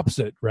kind of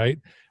opposite, right?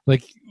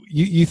 Like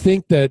you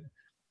think that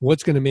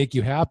what's going to make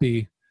you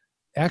happy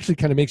actually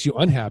kind of makes you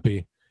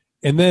unhappy.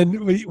 And then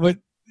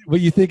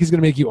what you think is going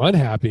to make you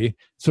unhappy,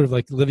 sort of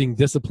like living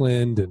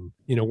disciplined and,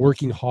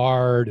 working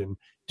hard and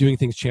doing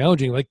things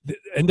challenging, like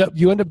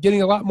you end up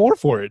getting a lot more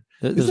for it.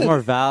 There's more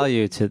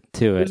value to it.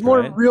 There's more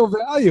right? real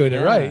value in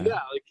it, right? Yeah.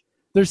 Like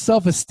there's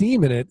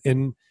self-esteem in it.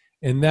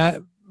 And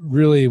that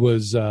really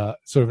was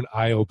sort of an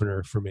eye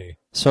opener for me.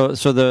 So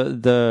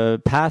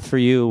the path for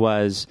you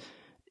was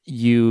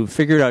you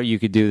figured out you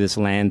could do this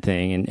land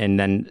thing, and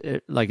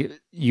then like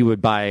you would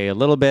buy a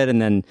little bit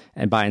and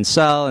buy and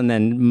sell, and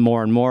then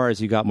more and more as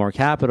you got more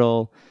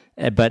capital.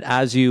 But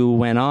as you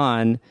went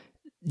on,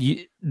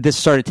 this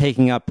started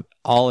taking up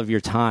all of your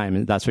time,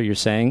 and that's what you're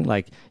saying.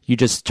 Like you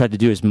just tried to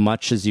do as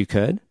much as you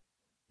could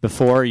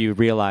before you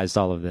realized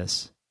all of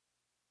this.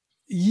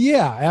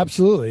 Yeah,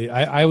 absolutely.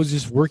 I was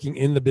just working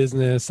in the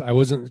business. I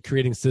wasn't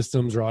creating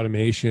systems or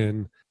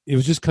automation. It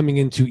was just coming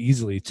in too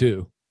easily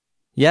too.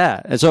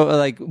 Yeah. So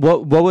like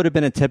what would have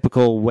been a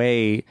typical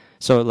way?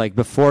 So like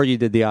before you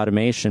did the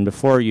automation,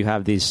 before you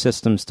have these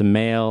systems to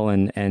mail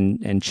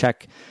and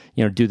check,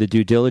 do the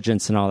due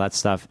diligence and all that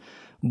stuff,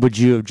 would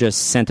you have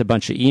just sent a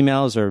bunch of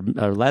emails or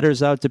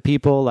letters out to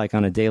people like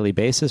on a daily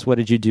basis? What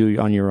did you do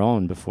on your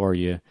own before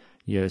you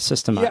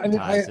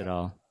systematized it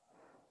all?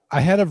 I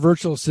had a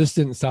virtual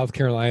assistant in South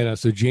Carolina.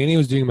 So Janie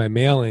was doing my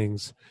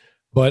mailings,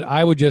 but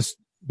I would just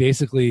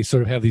basically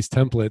sort of have these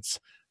templates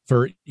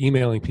for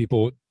emailing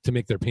people to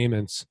make their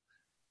payments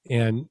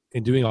and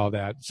doing all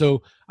that.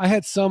 So I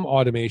had some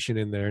automation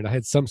in there and I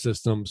had some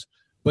systems,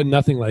 but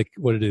nothing like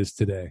what it is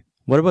today.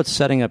 What about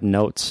setting up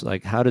notes?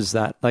 Like how does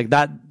that, like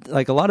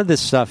a lot of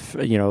this stuff,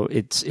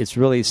 it's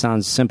really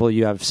sounds simple.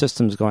 You have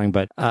systems going,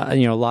 but a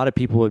lot of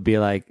people would be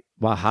like,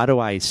 well, how do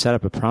I set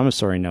up a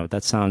promissory note?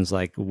 That sounds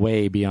like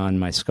way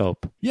beyond my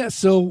scope. Yeah.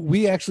 So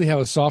we actually have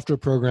a software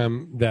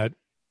program that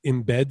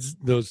embeds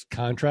those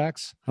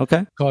contracts.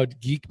 Okay. Called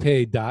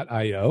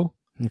geekpay.io.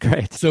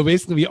 Great. So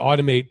basically we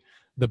automate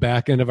the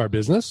back end of our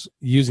business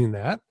using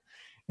that.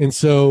 And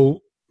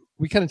so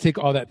we kind of take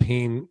all that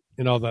pain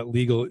and all that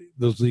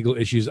those legal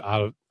issues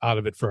out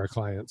of it for our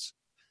clients.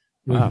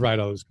 We provide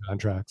all those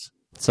contracts.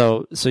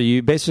 So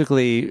you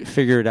basically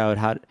figured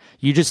out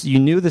you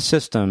knew the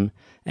system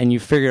and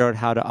you figured out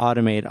how to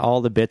automate all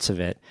the bits of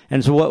it.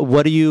 And so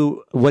what do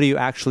you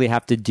actually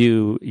have to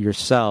do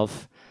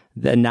yourself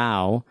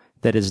now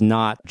that is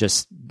not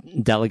just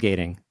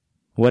delegating?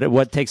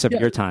 What takes up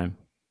your time?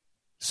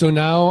 So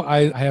now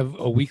I have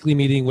a weekly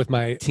meeting with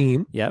my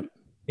team. Yep.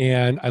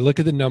 And I look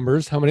at the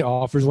numbers, how many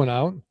offers went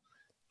out,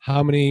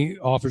 how many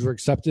offers were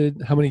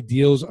accepted, how many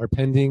deals are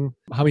pending,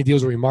 how many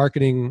deals are we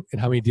marketing, and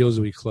how many deals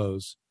do we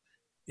close.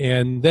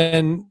 And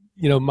then,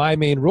 my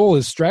main role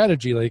is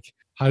strategy. Like,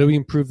 how do we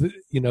improve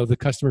the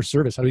customer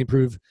service? How do we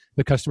improve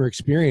the customer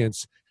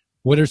experience?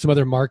 What are some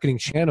other marketing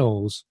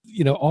channels?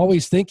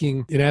 Always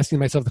thinking and asking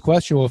myself the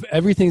question, well, if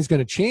everything's going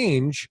to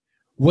change,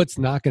 what's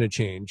not going to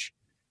change?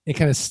 And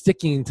kind of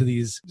sticking to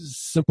these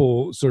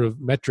simple sort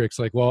of metrics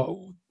like,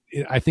 well,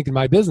 I think in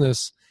my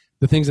business,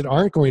 the things that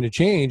aren't going to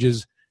change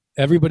is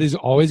everybody's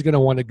always going to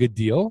want a good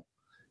deal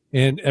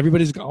and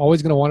everybody's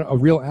always going to want a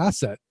real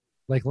asset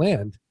like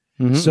land.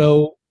 Mm-hmm.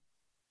 So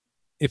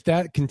if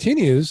that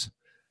continues,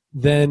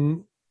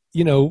 then,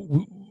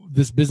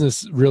 this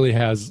business really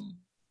has,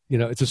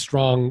 it's a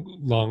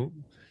strong,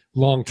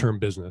 long-term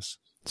business.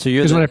 So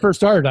because when I first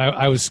started,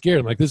 I was scared.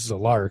 I'm like, this is a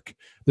lark.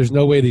 There's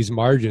no way these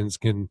margins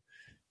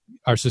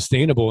are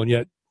sustainable. And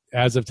yet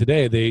as of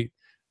today,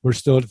 we're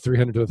still at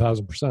 300 to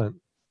 1,000%.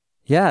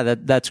 Yeah,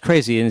 that's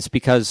crazy. And it's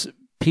because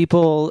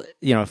people,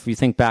 if you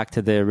think back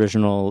to the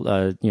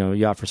original,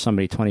 you offer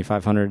somebody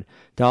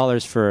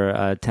 $2,500 for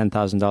a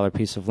 $10,000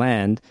 piece of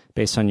land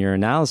based on your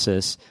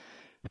analysis,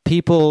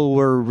 people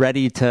were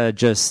ready to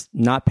just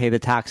not pay the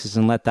taxes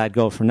and let that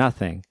go for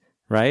nothing,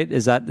 right?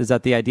 Is that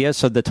the idea?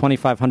 So the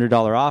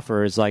 $2,500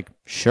 offer is like,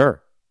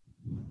 sure.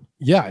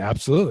 Yeah,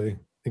 absolutely.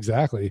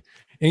 Exactly.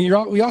 And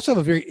we also have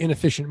a very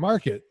inefficient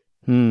market.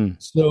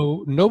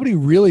 So nobody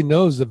really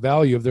knows the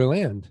value of their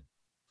land.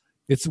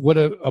 It's what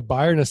a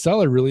buyer and a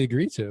seller really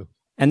agree to.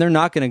 And they're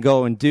not going to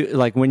go and do,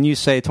 like when you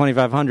say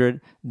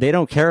 2,500, they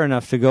don't care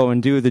enough to go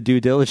and do the due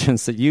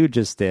diligence that you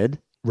just did.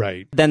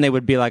 Right. Then they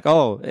would be like,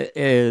 oh,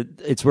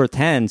 it's worth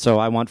 10, so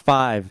I want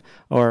 5.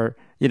 Or,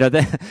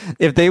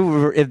 if they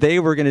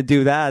were going to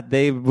do that,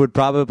 they would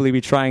probably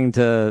be trying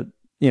to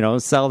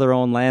sell their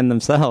own land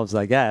themselves,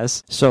 I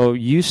guess. So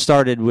you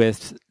started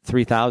with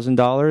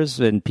 $3,000,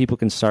 and people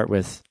can start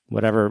with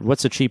whatever.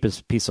 What's the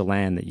cheapest piece of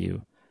land that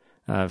you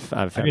I've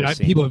ever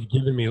seen? People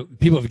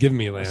have given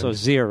me land. So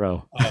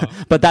zero.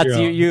 But that's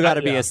zero. you got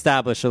to be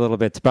established a little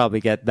bit to probably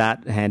get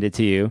that handed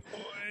to you.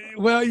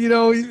 Well,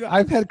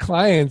 I've had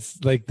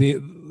clients like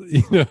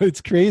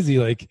it's crazy.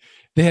 Like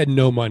they had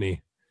no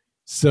money.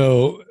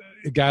 So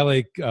a guy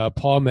like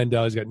Paul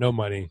Mendel has got no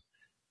money.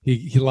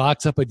 He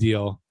locks up a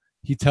deal.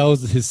 He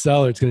tells his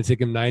seller it's going to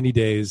take him 90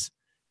 days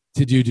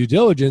to do due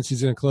diligence.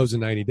 He's going to close in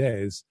 90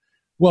 days.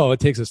 Well, it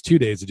takes us 2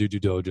 days to do due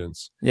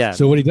diligence. Yeah.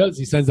 So what he does,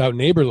 he sends out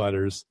neighbor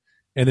letters,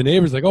 and the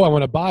neighbor's like, "Oh, I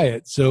want to buy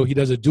it." So he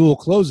does a dual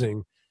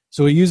closing.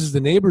 So he uses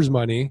the neighbor's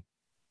money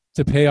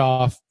to pay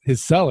off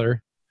his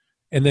seller,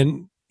 and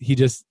then he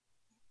just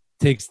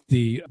takes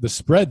the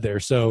spread there.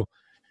 So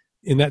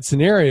in that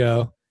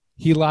scenario,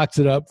 he locks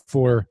it up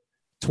for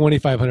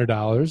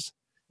 $2,500.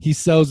 He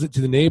sells it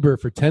to the neighbor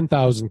for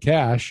 $10,000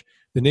 cash.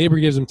 The neighbor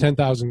gives him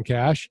 $10,000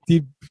 cash.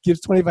 He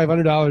gives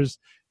 $2,500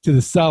 to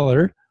the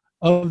seller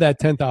of that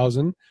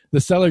 $10,000.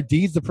 The seller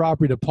deeds the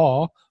property to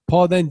Paul.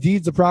 Paul then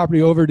deeds the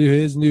property over to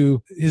his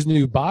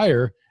new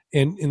buyer,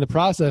 and in the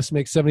process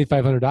makes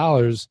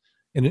 $7,500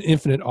 in an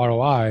infinite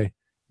ROI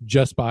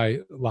just by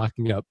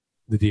locking up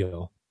the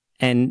deal.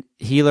 And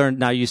he learned.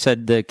 Now you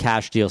said the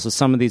cash deals. So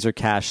some of these are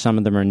cash, some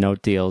of them are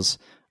note deals.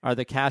 Are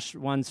the cash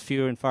ones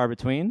few and far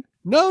between?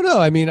 No.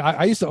 I mean,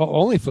 I used to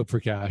only flip for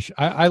cash.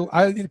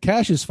 I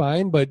cash is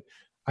fine, but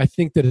I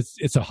think that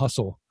it's a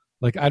hustle.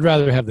 Like I'd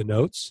rather have the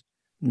notes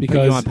because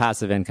but you want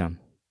passive income.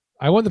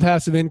 I want the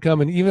passive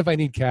income, and even if I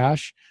need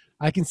cash,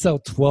 I can sell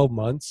 12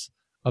 months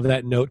of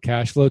that note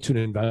cash flow to an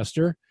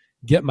investor,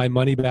 get my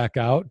money back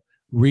out,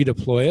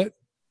 redeploy it,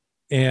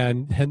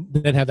 and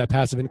then have that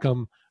passive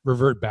income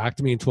revert back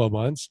to me in 12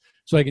 months.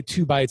 So I get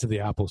 2 bites of the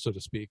apple, so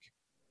to speak.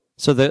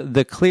 So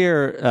the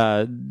clear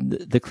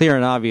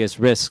and obvious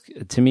risk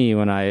to me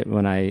when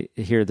I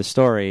hear the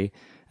story,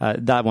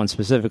 that one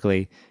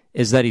specifically,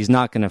 is that he's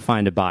not going to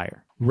find a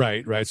buyer.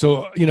 Right.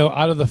 So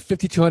out of the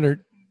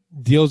 5,200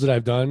 deals that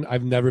I've done,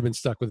 I've never been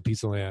stuck with a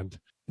piece of land.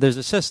 There's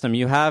a system.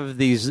 You have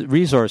these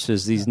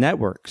resources, these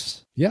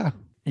networks. Yeah.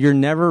 You're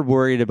never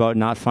worried about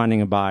not finding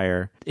a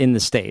buyer in the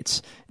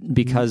States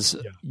because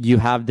you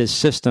have this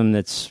system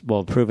that's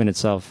proven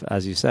itself,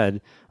 as you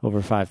said,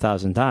 over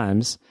 5,000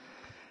 times.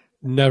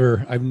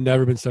 Never. I've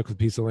never been stuck with a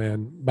piece of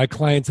land. My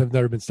clients have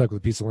never been stuck with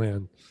a piece of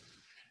land.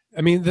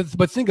 I mean,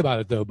 but think about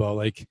it though, Bo.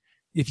 Like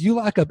if you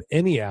lock up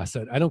any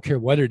asset, I don't care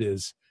what it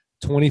is,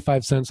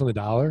 25 cents on the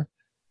dollar,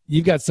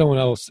 you've got someone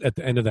else at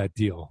the end of that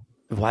deal.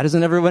 Why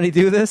doesn't everybody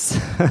do this?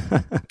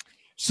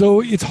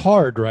 So it's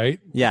hard, right?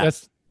 Yeah.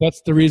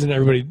 That's the reason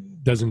everybody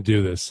doesn't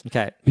do this.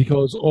 Okay.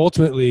 Because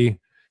ultimately,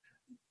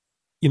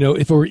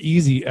 if it were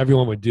easy,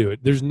 everyone would do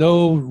it. There's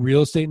no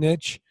real estate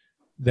niche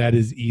that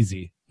is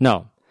easy.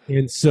 No.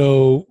 And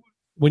so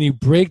when you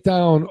break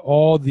down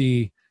all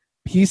the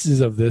pieces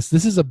of this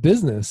is a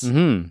business.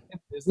 Mm-hmm.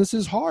 Business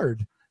is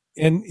hard.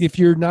 And if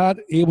you're not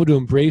able to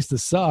embrace the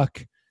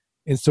suck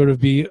and sort of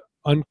be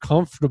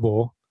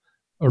uncomfortable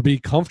or be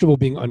comfortable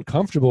being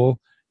uncomfortable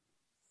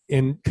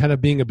and kind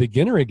of being a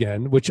beginner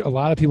again, which a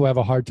lot of people have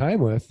a hard time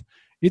with,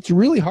 it's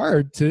really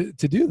hard to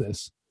do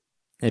this.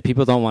 And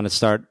people don't want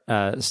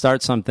to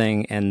start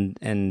something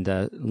and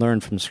learn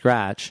from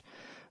scratch.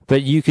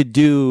 But you could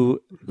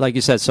do, like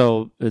you said,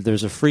 so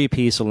there's a free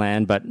piece of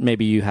land, but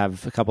maybe you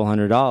have a couple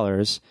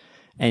 $100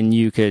 and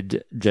you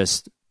could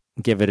just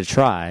give it a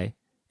try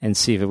and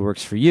see if it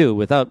works for you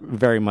without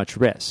very much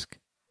risk.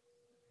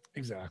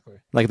 Exactly.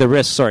 Like the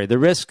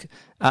risk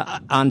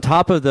on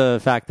top of the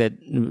fact that,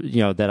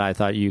 that I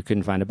thought you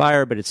couldn't find a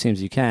buyer, but it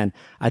seems you can.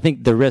 I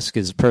think the risk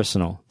is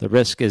personal. The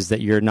risk is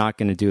that you're not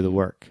going to do the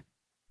work.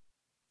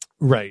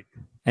 Right.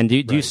 And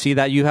do you see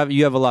that you have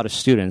a lot of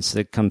students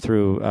that come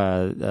through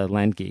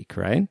Land Geek,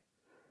 right?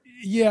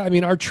 Yeah, I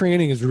mean our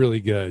training is really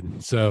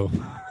good, so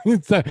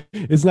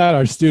it's not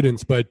our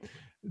students, but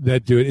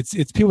that do it.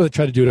 It's people that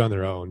try to do it on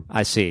their own.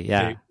 I see.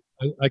 Yeah,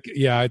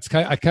 it's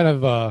I kind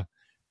of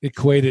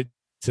equate it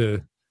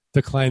to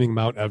climbing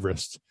Mount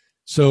Everest.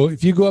 So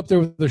if you go up there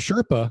with a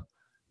Sherpa,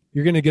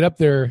 you're going to get up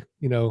there,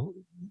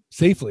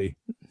 safely.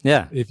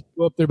 Yeah. If you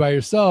go up there by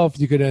yourself,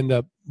 you could end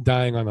up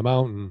dying on the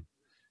mountain,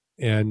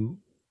 and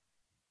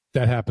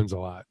that happens a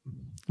lot.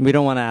 We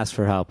don't want to ask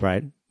for help,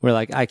 right? We're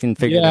like, I can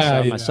figure this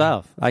out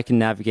myself. I can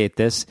navigate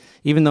this.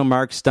 Even though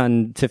Mark's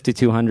done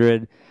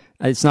 5,200,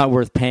 it's not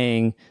worth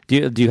paying.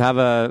 Do you have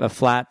a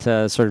flat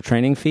sort of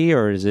training fee,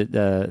 or is it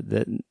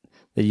that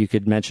you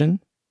could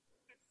mention?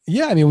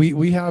 Yeah, I mean,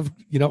 we have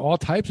all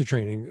types of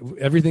training,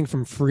 everything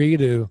from free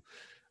to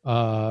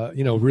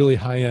really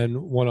high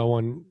end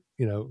one-on-one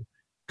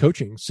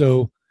coaching.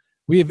 So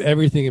we have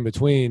everything in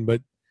between,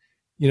 but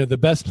the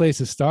best place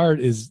to start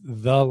is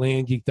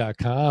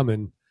thelandgeek.com,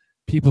 and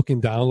people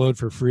can download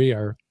for free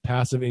our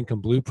passive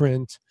income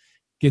blueprint,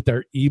 get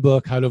their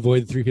ebook, How to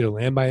Avoid the 3 Feet of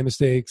Land Buying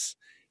Mistakes,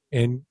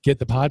 and get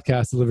the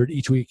podcast delivered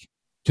each week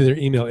to their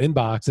email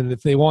inbox. And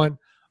if they want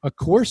a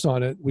course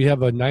on it, we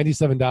have a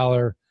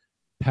 $97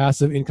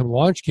 passive income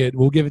launch kit.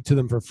 We'll give it to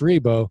them for free,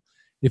 Bo,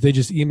 if they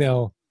just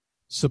email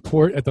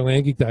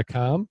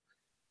support@thelandgeek.com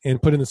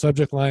and put in the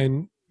subject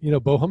line,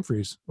 Bo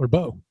Humphreys or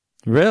Bo.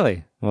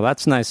 Really? Well,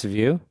 that's nice of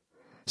you.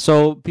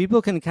 So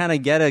people can kind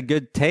of get a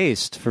good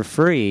taste for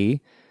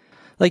free.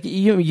 Like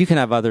you can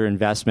have other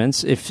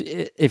investments.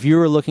 If you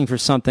were looking for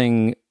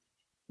something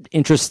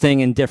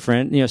interesting and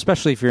different,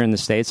 especially if you're in the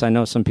States, I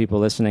know some people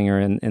listening are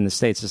in the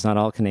States. It's not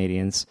all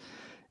Canadians.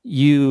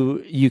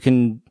 You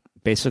can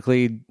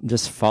basically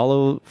just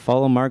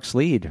follow Mark's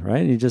lead,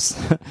 right?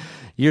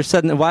 You're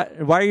setting. Why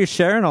are you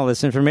sharing all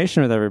this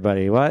information with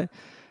everybody? Why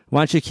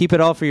don't you keep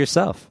it all for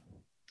yourself?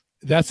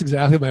 That's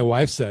exactly what my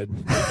wife said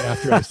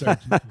after I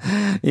started.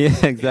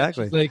 Yeah,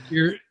 exactly. She's like,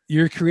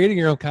 you're creating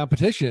your own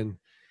competition.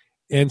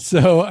 And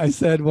so I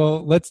said,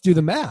 well, let's do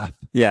the math.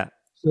 Yeah.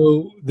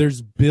 So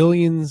there's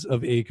billions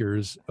of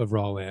acres of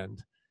raw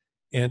land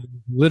and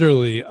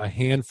literally a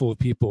handful of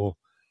people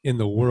in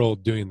the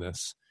world doing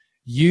this.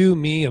 You,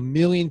 me, a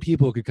million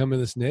people could come in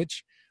this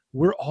niche.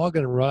 We're all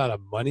going to run out of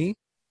money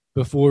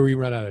before we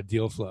run out of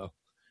deal flow.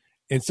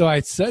 And so I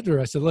said to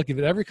her, look, if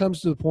it ever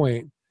comes to the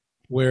point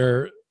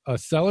where a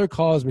seller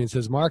calls me and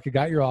says, Mark, I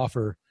got your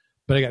offer,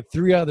 but I got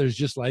 3 others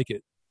just like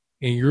it,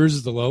 and yours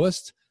is the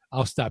lowest,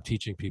 I'll stop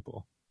teaching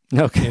people.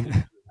 Okay. And it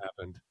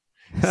happened.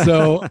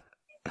 So,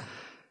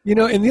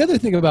 and the other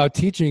thing about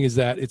teaching is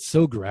that it's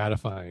so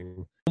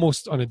gratifying.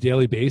 Almost on a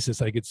daily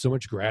basis, I get so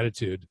much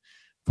gratitude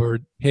for,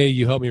 hey,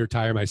 you helped me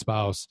retire my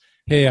spouse.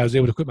 Hey, I was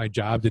able to quit my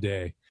job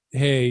today.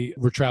 Hey,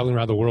 we're traveling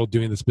around the world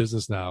doing this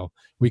business now.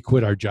 We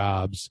quit our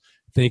jobs.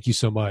 Thank you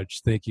so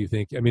much. Thank you.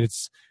 I mean,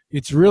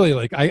 it's really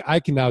like I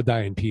can now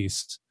die in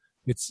peace.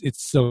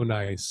 It's so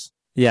nice.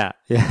 Yeah,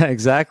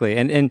 exactly.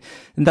 And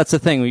that's the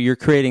thing. You're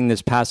creating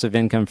this passive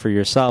income for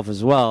yourself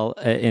as well.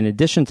 In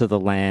addition to the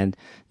land,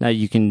 now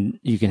you can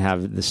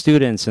have the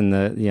students and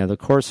the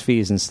course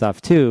fees and stuff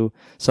too.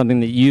 Something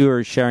that you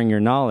are sharing your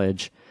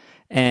knowledge,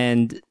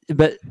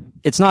 but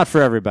it's not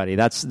for everybody.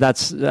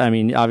 That's. I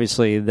mean,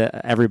 obviously,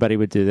 everybody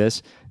would do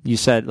this.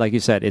 Like you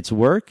said, it's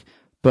work.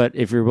 But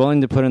if you're willing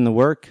to put in the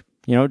work,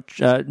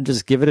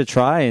 just give it a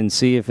try and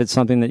see if it's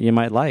something that you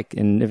might like.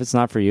 And if it's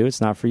not for you,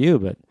 it's not for you,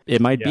 but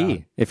it might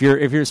be. If you're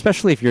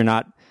especially if you're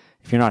not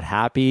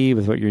happy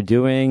with what you're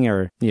doing,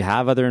 or you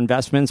have other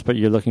investments, but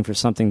you're looking for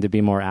something to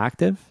be more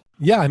active.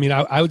 Yeah. I mean,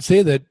 I would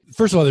say that,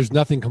 first of all, there's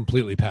nothing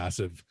completely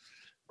passive,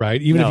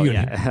 right? Even if you,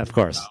 of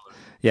course.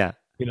 Yeah.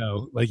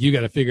 Like you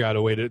got to figure out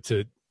a way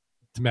to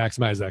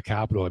maximize that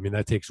capital. I mean,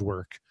 that takes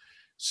work.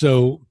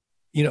 So,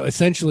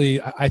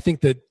 essentially I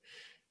think that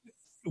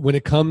when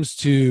it comes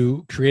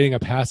to creating a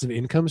passive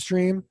income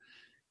stream,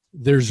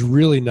 there's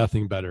really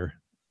nothing better.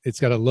 It's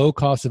got a low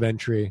cost of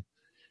entry.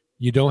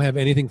 You don't have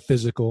anything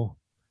physical,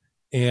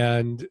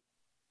 and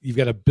you've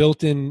got a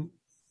built-in,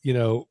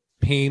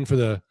 pain for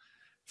the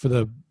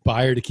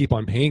buyer to keep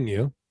on paying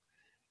you.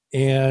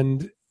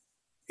 And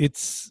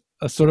it's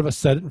a sort of a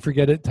set it and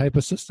forget it type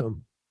of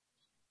system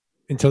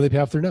until they pay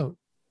off their note.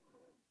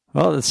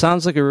 Well, it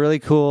sounds like a really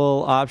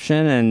cool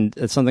option, and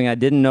it's something I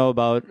didn't know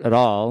about at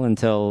all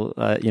until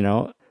I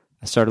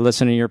started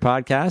listening to your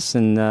podcast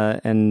and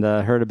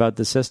heard about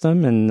the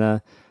system, and I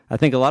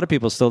think a lot of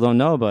people still don't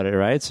know about it,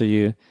 right? So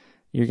you're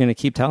going to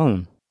keep telling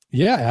them.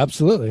 Yeah,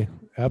 absolutely.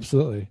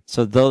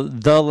 So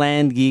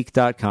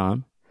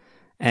thelandgeek.com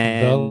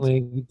and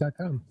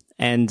thelandgeek.com.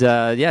 And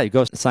you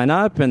go sign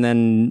up and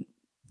then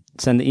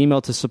send the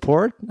email to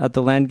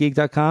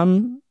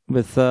support@thelandgeek.com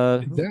with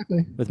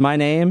my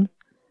name.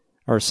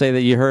 Or say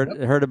that you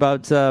heard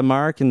about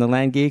Mark and the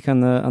Land Geek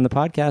on the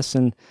podcast,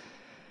 and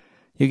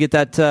you get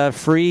that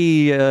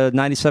free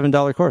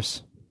 $97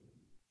 course.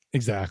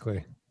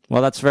 Exactly.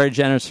 Well, that's very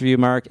generous of you,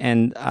 Mark,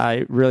 and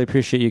I really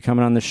appreciate you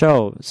coming on the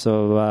show.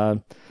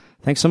 So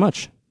thanks so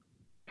much.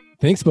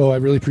 Thanks, Bo. I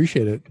really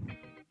appreciate it.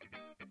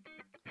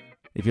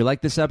 If you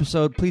like this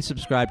episode, please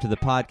subscribe to the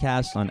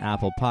podcast on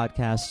Apple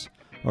Podcasts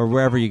or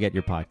wherever you get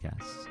your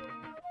podcasts.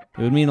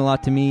 It would mean a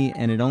lot to me,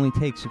 and it only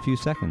takes a few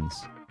seconds.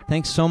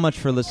 Thanks so much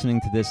for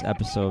listening to this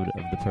episode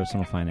of The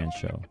Personal Finance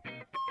Show.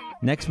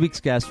 Next week's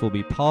guest will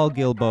be Paul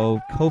Gilbo,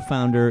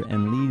 co-founder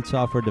and lead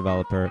software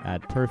developer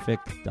at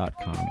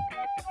Perfect.com.